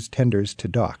cruise tenders to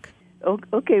dock.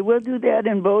 Okay, we'll do that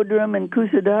in Bodrum and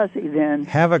Kusadasi then.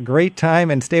 Have a great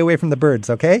time and stay away from the birds,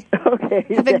 okay? Okay.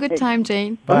 Have a good time,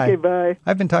 Jane. Bye. Okay, bye.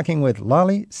 I've been talking with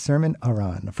Lale Surman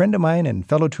Aran, a friend of mine and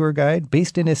fellow tour guide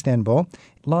based in Istanbul.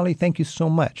 Lale, thank you so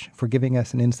much for giving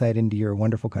us an insight into your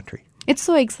wonderful country. It's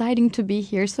so exciting to be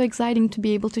here, so exciting to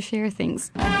be able to share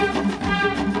things.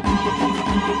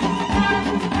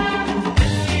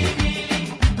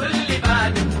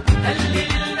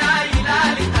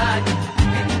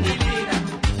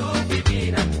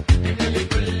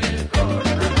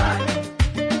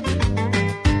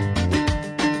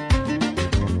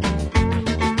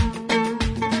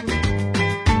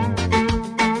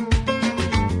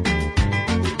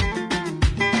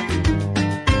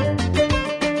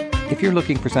 If you're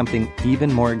looking for something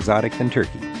even more exotic than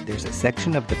Turkey, there's a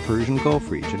section of the Persian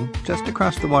Gulf region just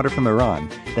across the water from Iran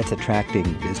that's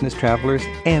attracting business travelers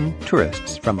and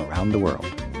tourists from around the world.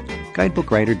 Guidebook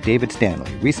writer David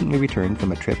Stanley recently returned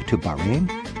from a trip to Bahrain,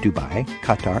 Dubai,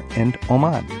 Qatar, and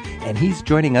Oman, and he's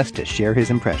joining us to share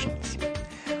his impressions.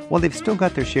 While they've still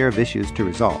got their share of issues to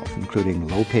resolve, including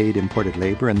low-paid imported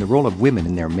labor and the role of women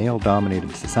in their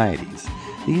male-dominated societies,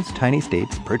 these tiny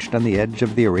states perched on the edge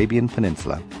of the Arabian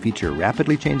Peninsula feature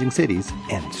rapidly changing cities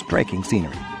and striking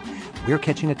scenery. We're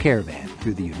catching a caravan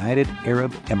through the United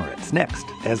Arab Emirates next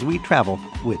as we travel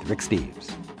with Rick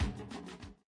Steves.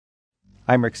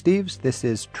 I'm Rick Steves. This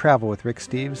is Travel with Rick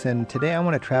Steves, and today I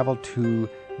want to travel to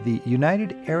the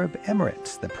United Arab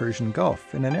Emirates, the Persian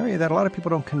Gulf, in an area that a lot of people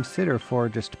don't consider for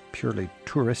just purely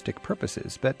touristic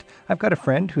purposes. But I've got a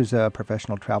friend who's a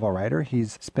professional travel writer.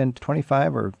 He's spent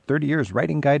 25 or 30 years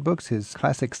writing guidebooks. His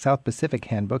classic South Pacific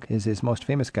Handbook is his most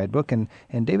famous guidebook. And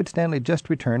David Stanley just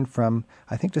returned from,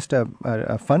 I think, just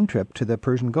a fun trip to the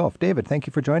Persian Gulf. David, thank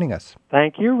you for joining us.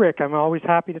 Thank you, Rick. I'm always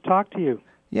happy to talk to you.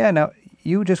 Yeah, now,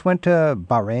 you just went to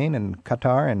Bahrain and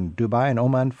Qatar and Dubai and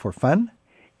Oman for fun?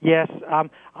 Yes,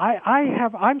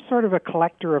 I'm sort of a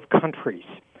collector of countries,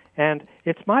 and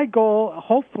it's my goal,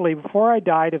 hopefully, before I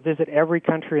die, to visit every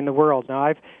country in the world.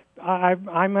 Now,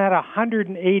 I'm at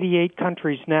 188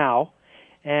 countries now,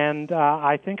 and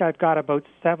I think I've got about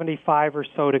 75 or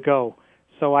so to go.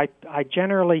 So I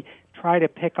generally try to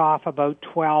pick off about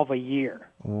 12 a year.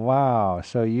 Wow!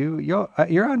 So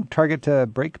you're on target to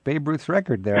break Babe Ruth's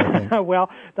record there, I think. Well,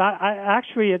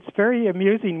 actually, it's very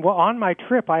amusing. Well, on my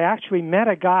trip, I actually met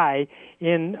a guy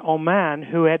in Oman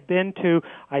who had been to,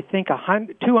 I think,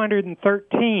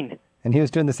 213 And he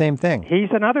was doing the same thing. He's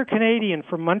another Canadian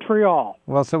from Montreal.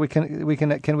 Well, so can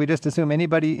we just assume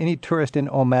any tourist in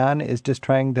Oman is just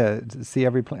trying to see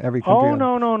every country? Oh,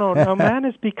 no. Oman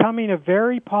is becoming a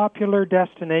very popular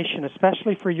destination,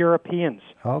 especially for Europeans.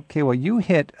 Okay, well, you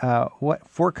hit,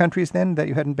 4 countries then that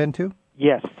you hadn't been to?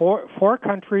 Yes, four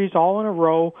countries all in a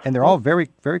row. And they're all very,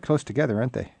 very close together,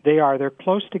 aren't they? They are. They're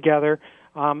close together.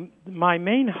 My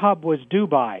main hub was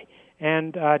Dubai.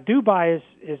 And Dubai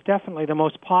is definitely the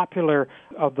most popular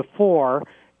of the 4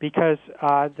 because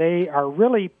they are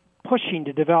really pushing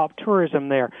to develop tourism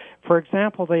there. For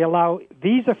example, they allow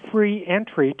visa-free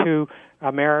entry to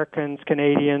Americans,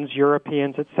 Canadians,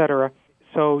 Europeans, etc.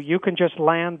 So you can just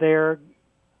land there,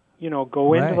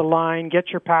 go into the line, get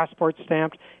your passport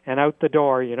stamped, and out the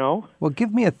door, Well,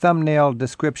 give me a thumbnail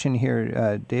description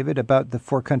here, David, about the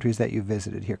 4 countries that you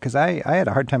visited here, because I had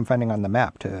a hard time finding on the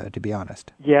map, to be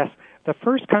honest. Yes. The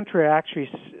first country I actually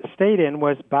stayed in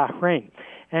was Bahrain.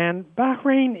 And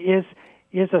Bahrain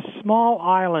is a small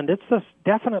island. It's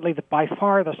definitely by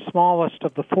far the smallest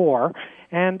of the 4.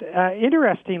 And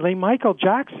interestingly, Michael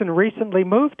Jackson recently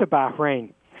moved to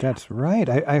Bahrain. That's right.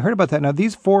 I heard about that. Now,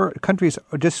 these 4 countries,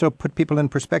 just so put people in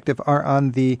perspective, are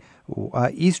on the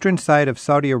eastern side of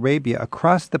Saudi Arabia,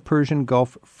 across the Persian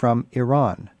Gulf from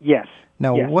Iran. Yes.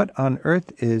 Now, what on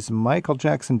earth is Michael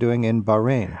Jackson doing in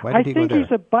Bahrain? Why did he go there? I think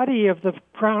he's a buddy of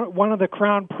one of the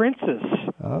crown princes.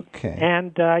 Okay.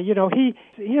 And,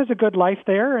 he has a good life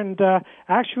there, and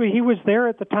actually he was there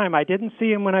at the time. I didn't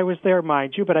see him when I was there,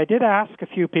 mind you, but I did ask a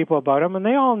few people about him, and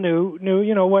they all knew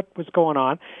what was going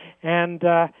on. And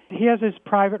he has his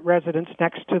private residence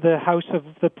next to the house of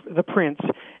the prince,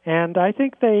 and I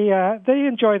think they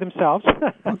enjoy themselves.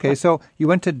 Okay, so you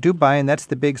went to Dubai, and that's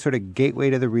the big sort of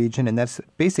gateway to the region, and that's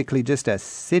basically just a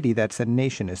city that's a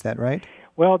nation, is that right?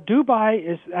 Well, Dubai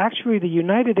is actually the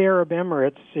United Arab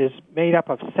Emirates is made up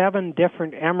of 7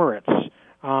 different emirates,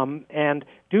 and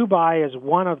Dubai is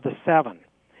one of the 7.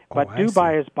 But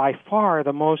Dubai is by far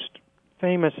the most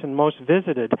famous and most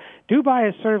visited. Dubai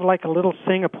is sort of like a little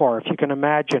Singapore, if you can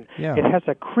imagine. Yeah. It has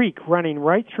a creek running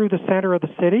right through the center of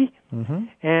the city,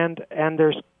 and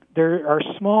there are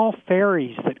small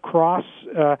ferries that cross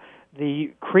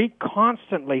the creek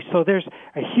constantly. So there's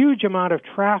a huge amount of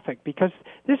traffic because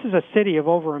this is a city of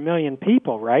over 1 million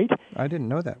people, right? I didn't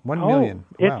know that. 1 million.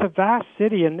 Wow. It's a vast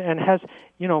city and has,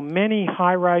 many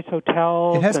high-rise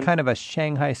hotels. It has kind of a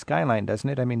Shanghai skyline, doesn't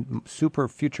it? I mean, super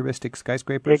futuristic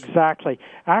skyscrapers. Exactly.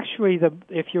 Actually,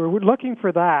 if you're looking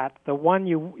for that, the one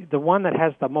that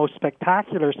has the most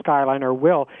spectacular skyline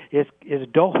is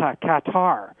Doha,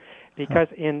 Qatar. Because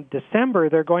in December,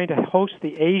 they're going to host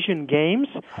the Asian Games.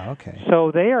 Okay.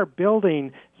 So they are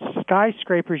building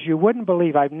skyscrapers you wouldn't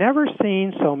believe. I've never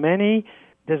seen so many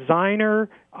designer,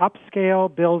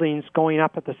 upscale buildings going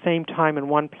up at the same time in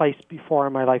one place before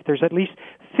in my life. There's at least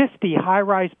 50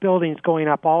 high-rise buildings going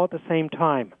up all at the same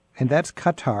time. And that's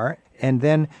Qatar. And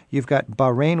then you've got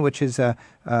Bahrain, which is a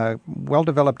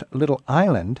well-developed little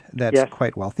island that's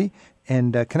quite wealthy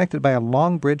and connected by a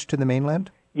long bridge to the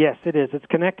mainland. Yes, it is. It's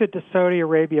connected to Saudi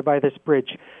Arabia by this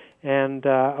bridge. And,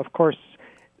 of course,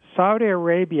 Saudi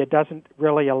Arabia doesn't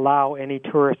really allow any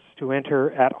tourists to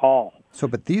enter at all. So,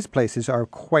 but these places are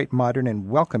quite modern and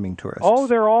welcoming tourists. Oh,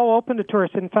 they're all open to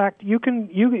tourists. In fact,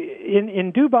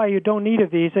 in Dubai you don't need a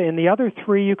visa. In the other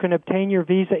 3, you can obtain your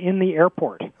visa in the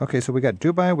airport. Okay, so we got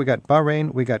Dubai, we got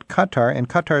Bahrain, we got Qatar, and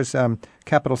Qatar's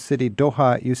capital city,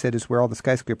 Doha, you said is where all the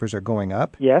skyscrapers are going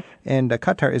up. Yes. And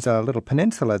Qatar is a little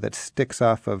peninsula that sticks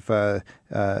off of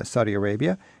Saudi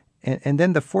Arabia. And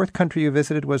then the 4th country you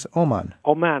visited was Oman.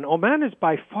 Oman is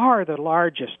by far the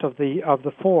largest of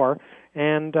the 4.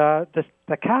 And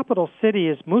the capital city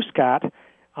is Muscat.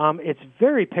 It's a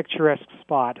very picturesque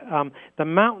spot. The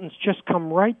mountains just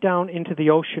come right down into the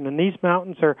ocean, and these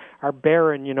mountains are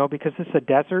barren, because it's a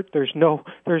desert. There's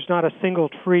not a single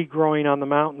tree growing on the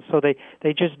mountains, so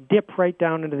they just dip right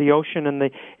down into the ocean,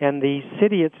 and the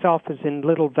city itself is in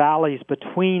little valleys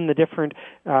between the different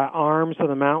arms of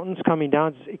the mountains coming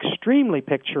down. It's an extremely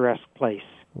picturesque place.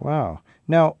 Wow.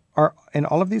 Now, are in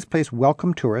all of these places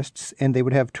welcome tourists, and they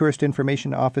would have tourist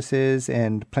information offices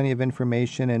and plenty of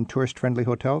information and tourist-friendly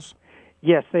hotels?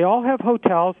 Yes, they all have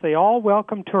hotels. They all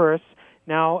welcome tourists.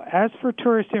 Now, as for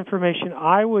tourist information,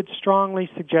 I would strongly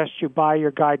suggest you buy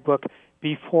your guidebook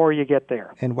before you get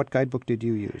there. And what guidebook did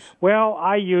you use? Well,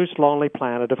 I used Lonely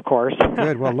Planet, of course.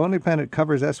 Good. Well, Lonely Planet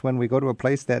covers us when we go to a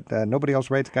place that nobody else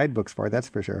writes guidebooks for, that's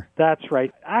for sure. That's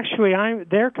right. Actually,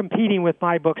 they're competing with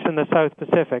my books in the South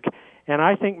Pacific, and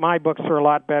I think my books are a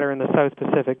lot better in the South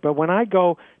Pacific. But when I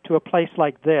go to a place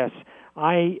like this,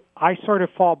 I sort of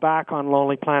fall back on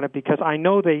Lonely Planet because I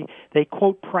know they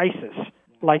quote prices.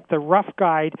 like the rough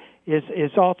guide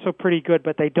is also pretty good,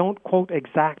 but they don't quote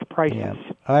exact prices. Yeah.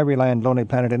 I rely on Lonely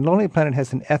Planet, and Lonely Planet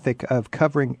has an ethic of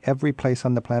covering every place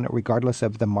on the planet regardless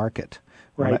of the market.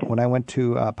 Right. When I went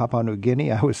to Papua New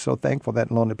Guinea, I was so thankful that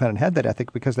Lonely Planet had that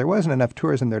ethic because there wasn't enough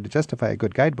tourism there to justify a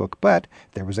good guidebook, but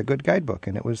there was a good guidebook,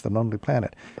 and it was The Lonely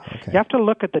Planet. Okay. You have to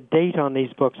look at the date on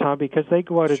these books, because they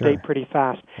go out of date pretty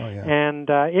fast. Oh, yeah. And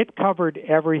it covered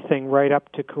everything right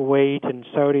up to Kuwait and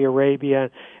Saudi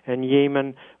Arabia and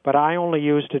Yemen, but I only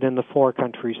used it in the 4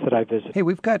 countries that I visited. Hey,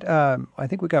 we've got, I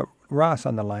think we got Ross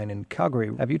on the line in Calgary.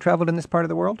 Have you traveled in this part of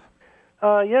the world?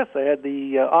 Yes, I had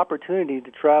the opportunity to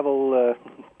travel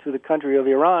to the country of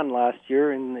Iran last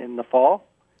year in the fall.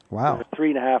 Wow. For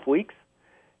 3.5 weeks.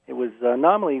 It was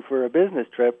nominally for a business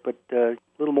trip, but a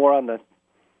little more on the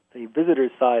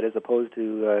visitor's side as opposed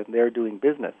to there doing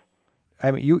business. I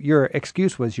mean, your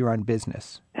excuse was you're on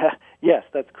business. Yes,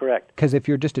 that's correct. Because if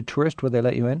you're just a tourist, will they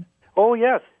let you in? Oh,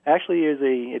 yes. Actually,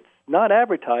 it's not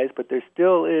advertised, but there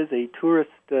still is a tourist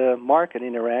market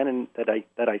in Iran and that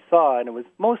I saw, and it was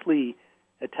mostly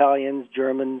Italians,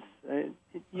 Germans,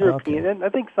 European, and I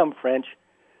think some French.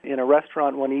 In a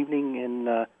restaurant one evening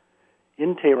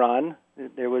in Tehran,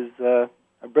 there was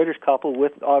a British couple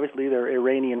with obviously their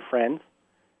Iranian friends.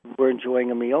 We're enjoying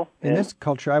a meal. In this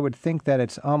culture, I would think that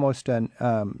it's almost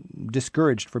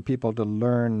discouraged for people to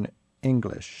learn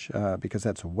English because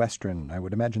that's Western. I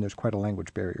would imagine there's quite a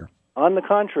language barrier. On the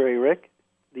contrary, Rick,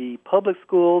 the public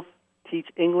schools teach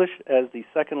English as the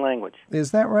second language.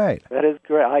 Is that right? That is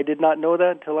correct. I did not know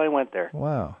that until I went there.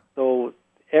 Wow. So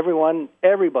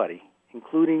everybody,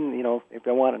 including, if I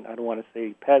don't want to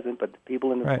say peasant, but the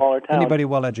people in the smaller towns. Anybody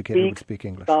well-educated would speak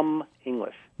English. Some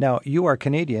English. Now, you are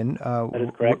Canadian. That is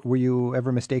correct. Were you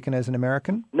ever mistaken as an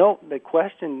American? No, the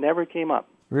question never came up.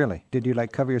 Really? Did you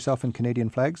cover yourself in Canadian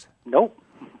flags? Nope.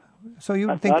 So you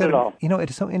would think not that at all.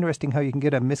 It's so interesting how you can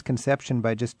get a misconception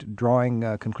by just drawing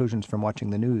conclusions from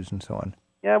watching the news and so on.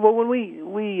 Yeah, well, when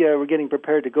we were getting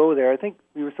prepared to go there, I think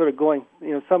we were sort of going.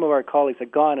 Some of our colleagues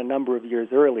had gone a number of years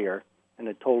earlier and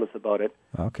had told us about it.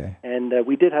 Okay. And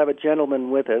we did have a gentleman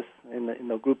with us in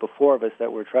the group of 4 of us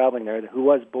that were traveling there, who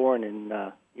was born in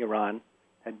Iran,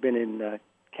 had been in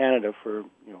Canada for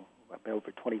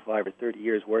over 25 or 30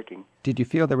 years working. Did you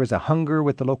feel there was a hunger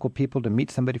with the local people to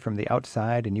meet somebody from the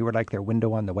outside, and you were like their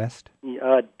window on the West?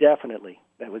 Definitely.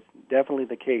 That was definitely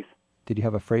the case. Did you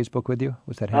have a phrase book with you?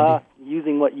 Was that handy?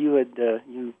 Using what you had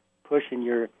you push in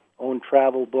your own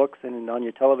travel books and on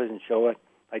your television show,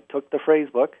 I took the phrase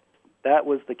book. That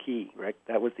was the key, Rick.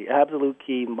 That was the absolute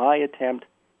key. My attempt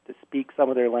to speak some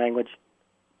of their language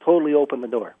totally opened the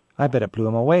door. I bet it blew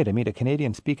them away to meet a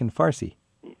Canadian speaking Farsi.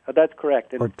 That's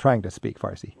correct. Or trying to speak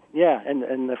Farsi. Yeah,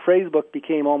 and the phrase book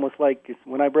became almost like,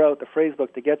 when I brought out the phrase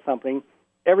book to get something,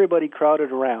 everybody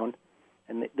crowded around,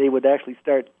 and they would actually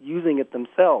start using it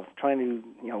themselves, trying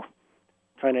to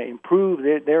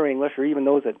improve their English, or even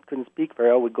those that couldn't speak very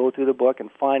well would go through the book and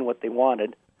find what they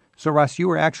wanted. So, Ross, you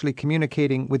were actually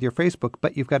communicating with your phrase book,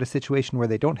 but you've got a situation where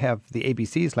they don't have the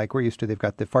ABCs like we're used to. They've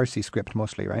got the Farsi script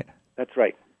mostly, right? That's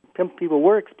right. People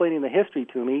were explaining the history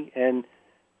to me, and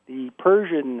the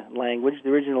Persian language, the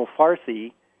original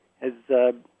Farsi, has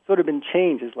sort of been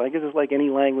changed. It's like any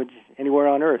language anywhere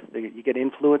on earth. You get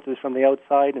influences from the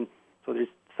outside, and so there's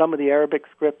some of the Arabic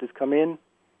script has come in,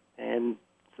 and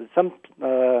so some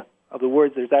of the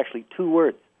words, there's actually 2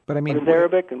 words. But I mean, one is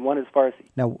Arabic and one is Farsi.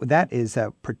 Now, that is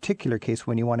a particular case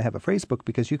when you want to have a phrase book,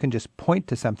 because you can just point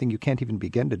to something you can't even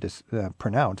begin to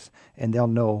pronounce, and they'll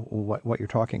know what you're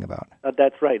talking about.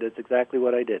 That's right. That's exactly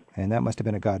what I did. And that must have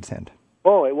been a godsend.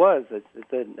 Oh, it was. I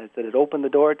said it opened the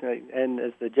door, and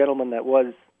as the gentleman that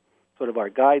was sort of our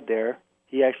guide there,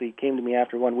 he actually came to me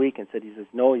after 1 week and said,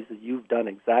 you've done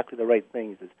exactly the right thing.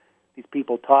 He says, these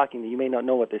people talking, you may not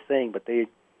know what they're saying, but they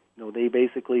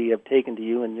basically have taken to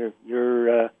you, and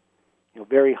you're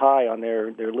very high on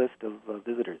their list of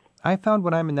visitors. I found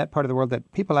when I'm in that part of the world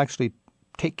that people actually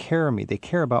take care of me. They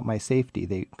care about my safety.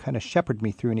 They kind of shepherd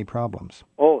me through any problems.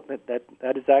 Oh,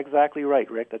 that is exactly right,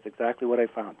 Rick. That's exactly what I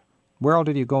found. Where all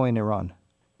did you go in Iran?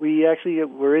 We actually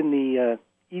were in the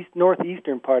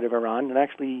northeastern part of Iran, and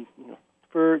actually,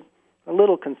 for a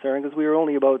little concern, because we were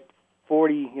only about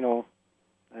 40,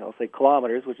 I'll say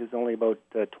kilometers, which is only about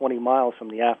 20 miles from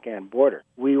the Afghan border.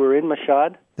 We were in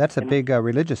Mashhad. That's a big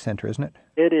religious center, isn't it?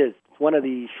 It is. It's one of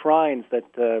the shrines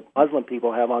that Muslim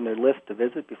people have on their list to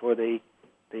visit before they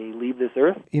leave this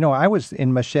earth. I was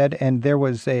in Mashhad, and there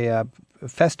was a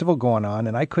festival going on,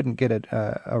 and I couldn't get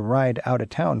a ride out of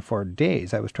town for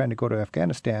days. I was trying to go to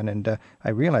Afghanistan, and I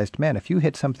realized, man, if you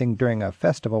hit something during a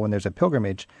festival when there's a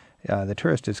pilgrimage, the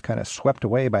tourist is kind of swept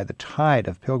away by the tide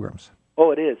of pilgrims.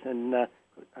 Oh, it is, and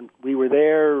we were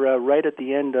there right at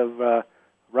the end of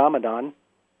Ramadan,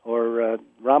 or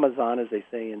Ramazan, as they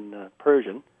say in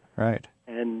Persian. Right.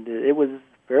 And it was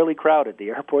fairly crowded. The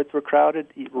airports were crowded.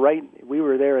 We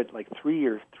were there at like 3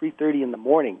 or 3:30 in the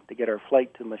morning to get our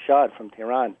flight to Mashhad from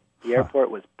Tehran. The airport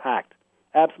was packed,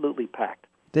 absolutely packed.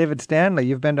 David Stanley,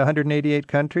 you've been to 188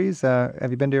 countries.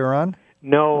 Have you been to Iran?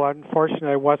 No, unfortunately,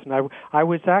 I wasn't. I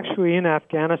was actually in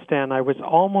Afghanistan. I was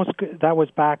almost. That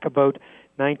was back about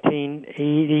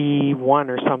 1981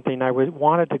 or something. I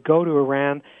wanted to go to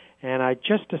Iran, and I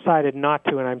just decided not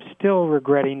to, and I'm still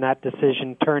regretting that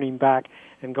decision, turning back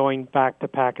and going back to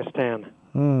Pakistan.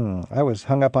 I was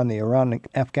hung up on the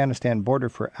Iran-Afghanistan border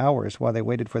for hours while they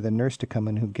waited for the nurse to come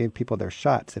in who gave people their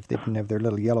shots if they didn't have their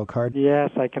little yellow card.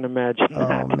 Yes, I can imagine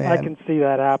that. Man. I can see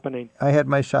that happening. I had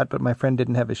my shot, but my friend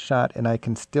didn't have his shot, and I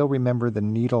can still remember the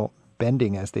needle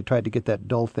bending as they tried to get that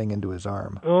dull thing into his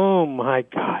arm. Oh, my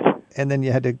God. And then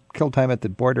you had to kill time at the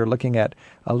border looking at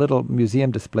a little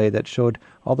museum display that showed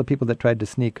all the people that tried to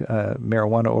sneak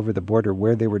marijuana over the border,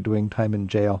 where they were doing time in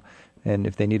jail, and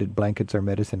if they needed blankets or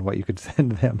medicine, what you could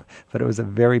send them. But it was a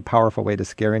very powerful way to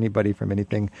scare anybody from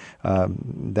anything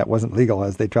that wasn't legal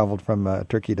as they traveled from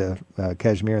Turkey to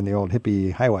Kashmir in the old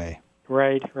hippie highway.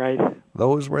 Right, right.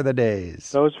 Those were the days.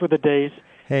 Those were the days.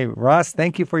 Hey, Ross,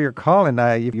 thank you for your call.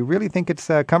 And you really think it's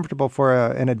comfortable for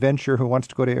an adventurer who wants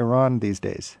to go to Iran these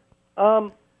days?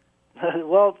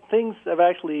 Well, things have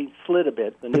actually slid a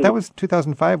bit. But that was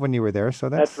 2005 when you were there, so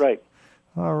That's right.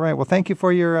 All right. Well, thank you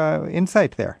for your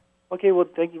insight there. Okay, well,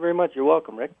 thank you very much. You're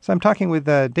welcome, Rick. So I'm talking with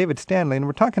David Stanley, and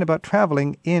we're talking about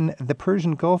traveling in the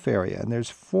Persian Gulf area. And there's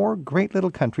 4 great little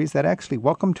countries that actually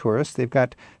welcome tourists. They've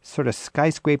got sort of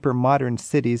skyscraper modern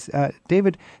cities.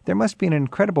 David, there must be an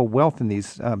incredible wealth in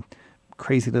these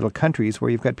crazy little countries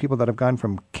where you've got people that have gone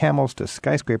from camels to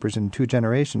skyscrapers in 2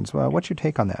 generations. Well, what's your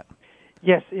take on that?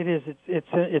 Yes, it is.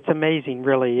 It's amazing,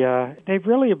 really. They've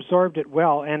really absorbed it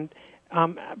well, and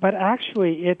but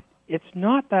actually it's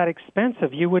not that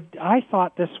expensive. I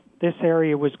thought this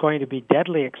area was going to be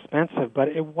deadly expensive, but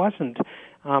it wasn't.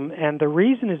 And the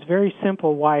reason is very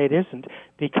simple why it isn't,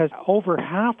 because over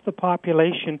half the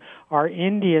population are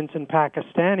Indians and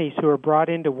Pakistanis who are brought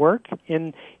into work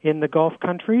in the Gulf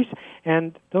countries,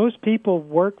 and those people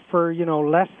work for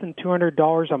less than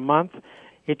 $200 a month.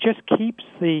 It just keeps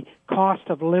the cost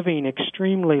of living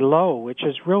extremely low, which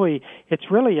is really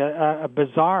a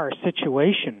bizarre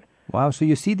situation. Wow, so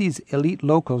you see these elite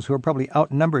locals who are probably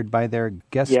outnumbered by their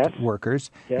guest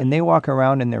workers, and they walk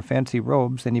around in their fancy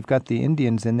robes, and you've got the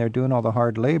Indians in there doing all the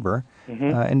hard labor.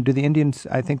 Mm-hmm. And do the Indians,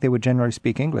 I think they would generally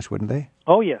speak English, wouldn't they?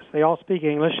 Oh, yes, they all speak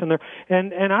English,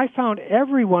 and I found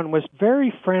everyone was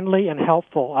very friendly and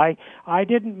helpful. I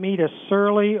didn't meet a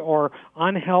surly or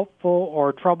unhelpful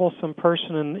or troublesome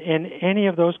person in any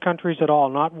of those countries at all,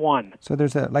 not one. So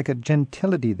there's like a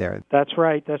gentility there. That's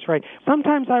right.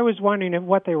 Sometimes I was wondering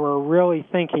what they were really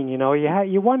thinking.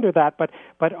 You wonder that,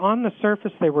 but on the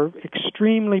surface they were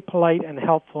extremely polite and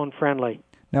helpful and friendly.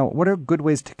 Now, what are good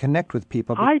ways to connect with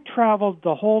people? I traveled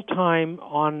the whole time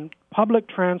on public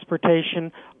transportation.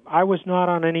 I was not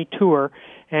on any tour,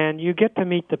 and you get to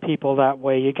meet the people that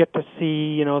way. You get to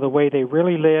see, the way they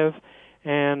really live,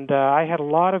 and I had a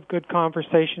lot of good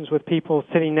conversations with people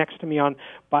sitting next to me on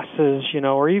buses,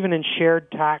 or even in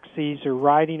shared taxis or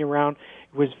riding around.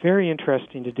 It was very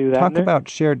interesting to do that. Talk about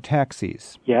shared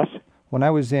taxis. Yes. When I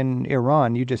was in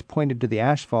Iran, you just pointed to the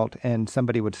asphalt, and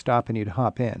somebody would stop and you'd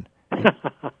hop in.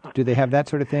 Do they have that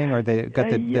sort of thing, or they got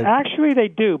the... Actually, they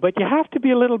do, but you have to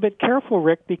be a little bit careful,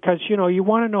 Rick, because you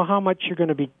want to know how much you're going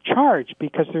to be charged,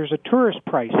 because there's a tourist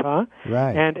price, huh?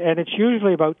 Right. And it's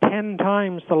usually about 10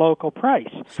 times the local price.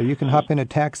 So you can hop in a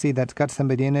taxi that's got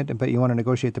somebody in it, but you want to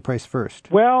negotiate the price first.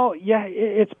 Well, yeah,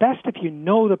 it's best if you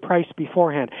know the price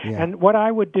beforehand. Yeah. And what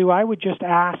I would do, I would just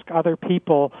ask other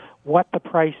people what the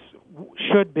price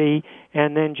should be,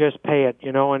 and then just pay it,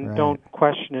 and right. Don't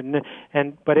question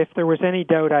it. But if there was any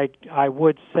doubt, I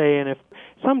would say, and if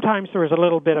sometimes there was a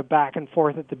little bit of back and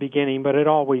forth at the beginning, but it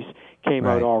always came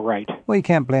out all right. Well, you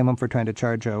can't blame them for trying to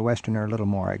charge a Westerner a little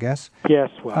more, I guess. Yes,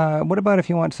 well. What about if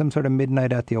you want some sort of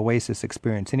midnight at the Oasis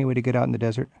experience? Any way to get out in the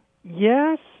desert?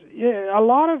 Yes. A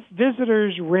lot of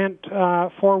visitors rent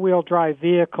four-wheel drive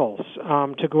vehicles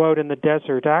to go out in the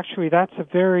desert. Actually, that's a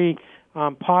very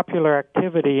popular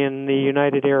activity in the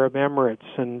United Arab Emirates,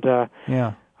 and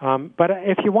but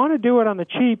if you want to do it on the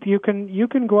cheap, you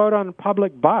can go out on a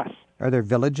public bus. Are there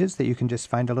villages that you can just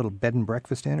find a little bed and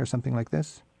breakfast in, or something like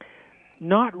this?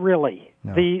 Not really.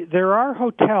 No. There are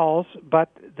hotels, but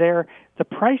the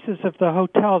prices of the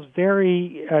hotels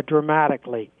vary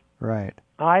dramatically. Right.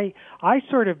 I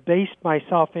sort of based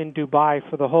myself in Dubai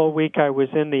for the whole week I was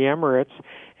in the Emirates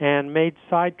and made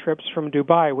side trips from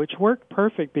Dubai, which worked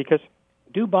perfect because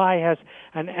Dubai has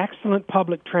an excellent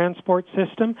public transport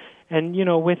system, and,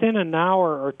 within an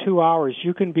hour or 2 hours,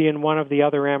 you can be in one of the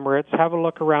other Emirates, have a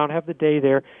look around, have the day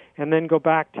there, and then go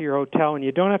back to your hotel, and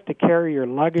you don't have to carry your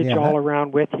luggage all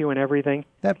around with you and everything.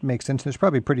 That makes sense. There's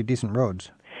probably pretty decent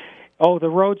roads. Oh, the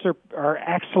roads are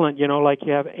excellent. Like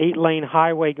you have 8-lane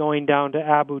highway going down to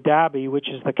Abu Dhabi, which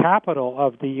is the capital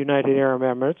of the United Arab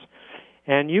Emirates,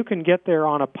 and you can get there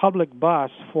on a public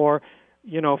bus for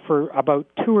about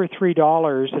 $2 or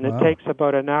 $3, and it takes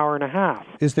about an hour and a half.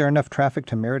 Is there enough traffic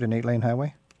to merit an 8-lane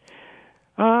highway?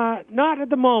 Not at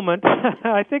the moment.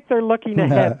 I think they're looking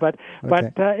ahead, but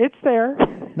it's there.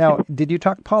 Now, did you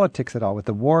talk politics at all with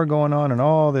the war going on and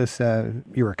all this?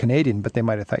 You were Canadian, but they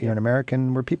might have thought you were an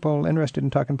American. Were people interested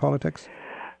in talking politics?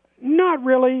 Not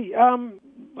really.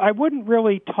 I wouldn't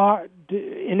really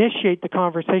initiate the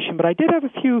conversation, but I did have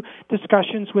a few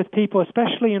discussions with people,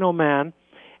 especially in Oman.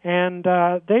 And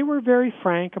they were very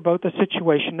frank about the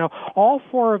situation. Now, all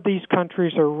 4 of these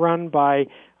countries are run by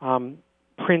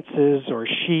princes or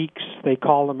sheiks. They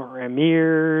call them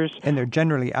emirs. And they're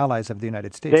generally allies of the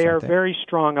United States, They are very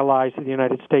strong allies of the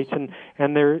United States,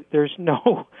 and there's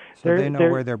no... So they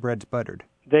know where their bread's buttered.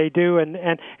 They do, and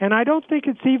I don't think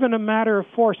it's even a matter of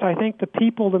force. I think the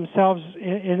people themselves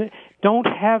don't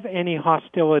have any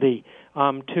hostility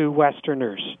to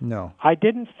Westerners. No. I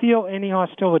didn't feel any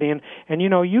hostility, and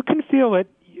you can feel it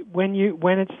when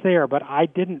it's there, but I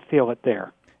didn't feel it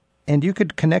there. And you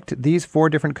could connect these 4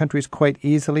 different countries quite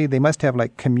easily. They must have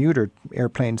commuter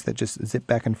airplanes that just zip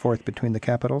back and forth between the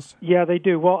capitals. Yeah, they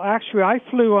do. Well, actually, I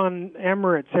flew on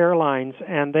Emirates Airlines,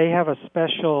 and they have a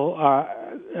special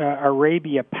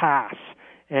Arabia Pass.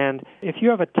 And if you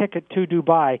have a ticket to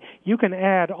Dubai, you can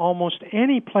add almost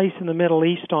any place in the Middle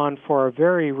East on for a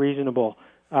very reasonable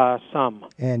sum.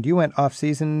 And you went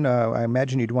off-season. I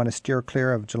imagine you'd want to steer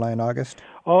clear of July and August?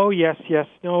 Oh, yes.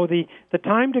 No, the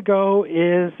time to go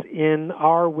is in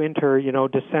our winter,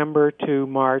 December to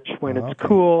March, when it's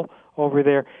cool over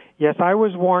there. Yes, I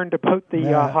was warned about the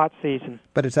hot season.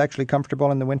 But it's actually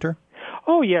comfortable in the winter?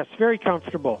 Oh, yes, very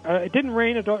comfortable. It didn't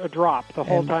rain a drop the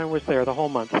whole time I was there, the whole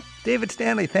month. David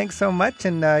Stanley, thanks so much,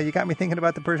 and you got me thinking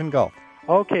about the Persian Gulf.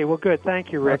 Okay, well, good.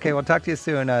 Thank you, Rick. Okay, we'll talk to you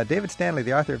soon. David Stanley,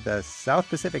 the author of the South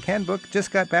Pacific Handbook,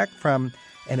 just got back from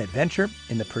an adventure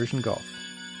in the Persian Gulf.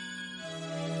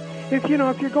 If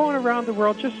you're going around the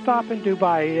world, just stop in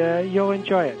Dubai. You'll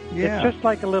enjoy it. Yeah. It's just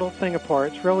like a little Singapore.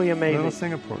 It's really amazing. Little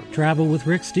Singapore. Travel with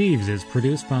Rick Steves is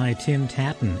produced by Tim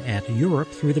Tatton at Europe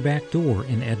Through the Back Door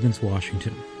in Edmonds,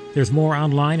 Washington. There's more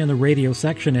online in the radio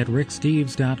section at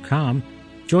ricksteves.com.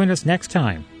 Join us next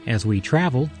time as we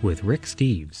travel with Rick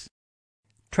Steves.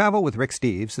 Travel with Rick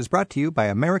Steves is brought to you by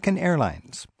American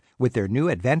Airlines. With their new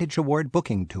Advantage Award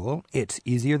booking tool, it's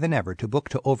easier than ever to book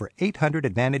to over 800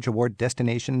 Advantage Award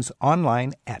destinations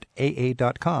online at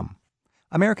aa.com.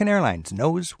 American Airlines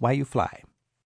knows why you fly.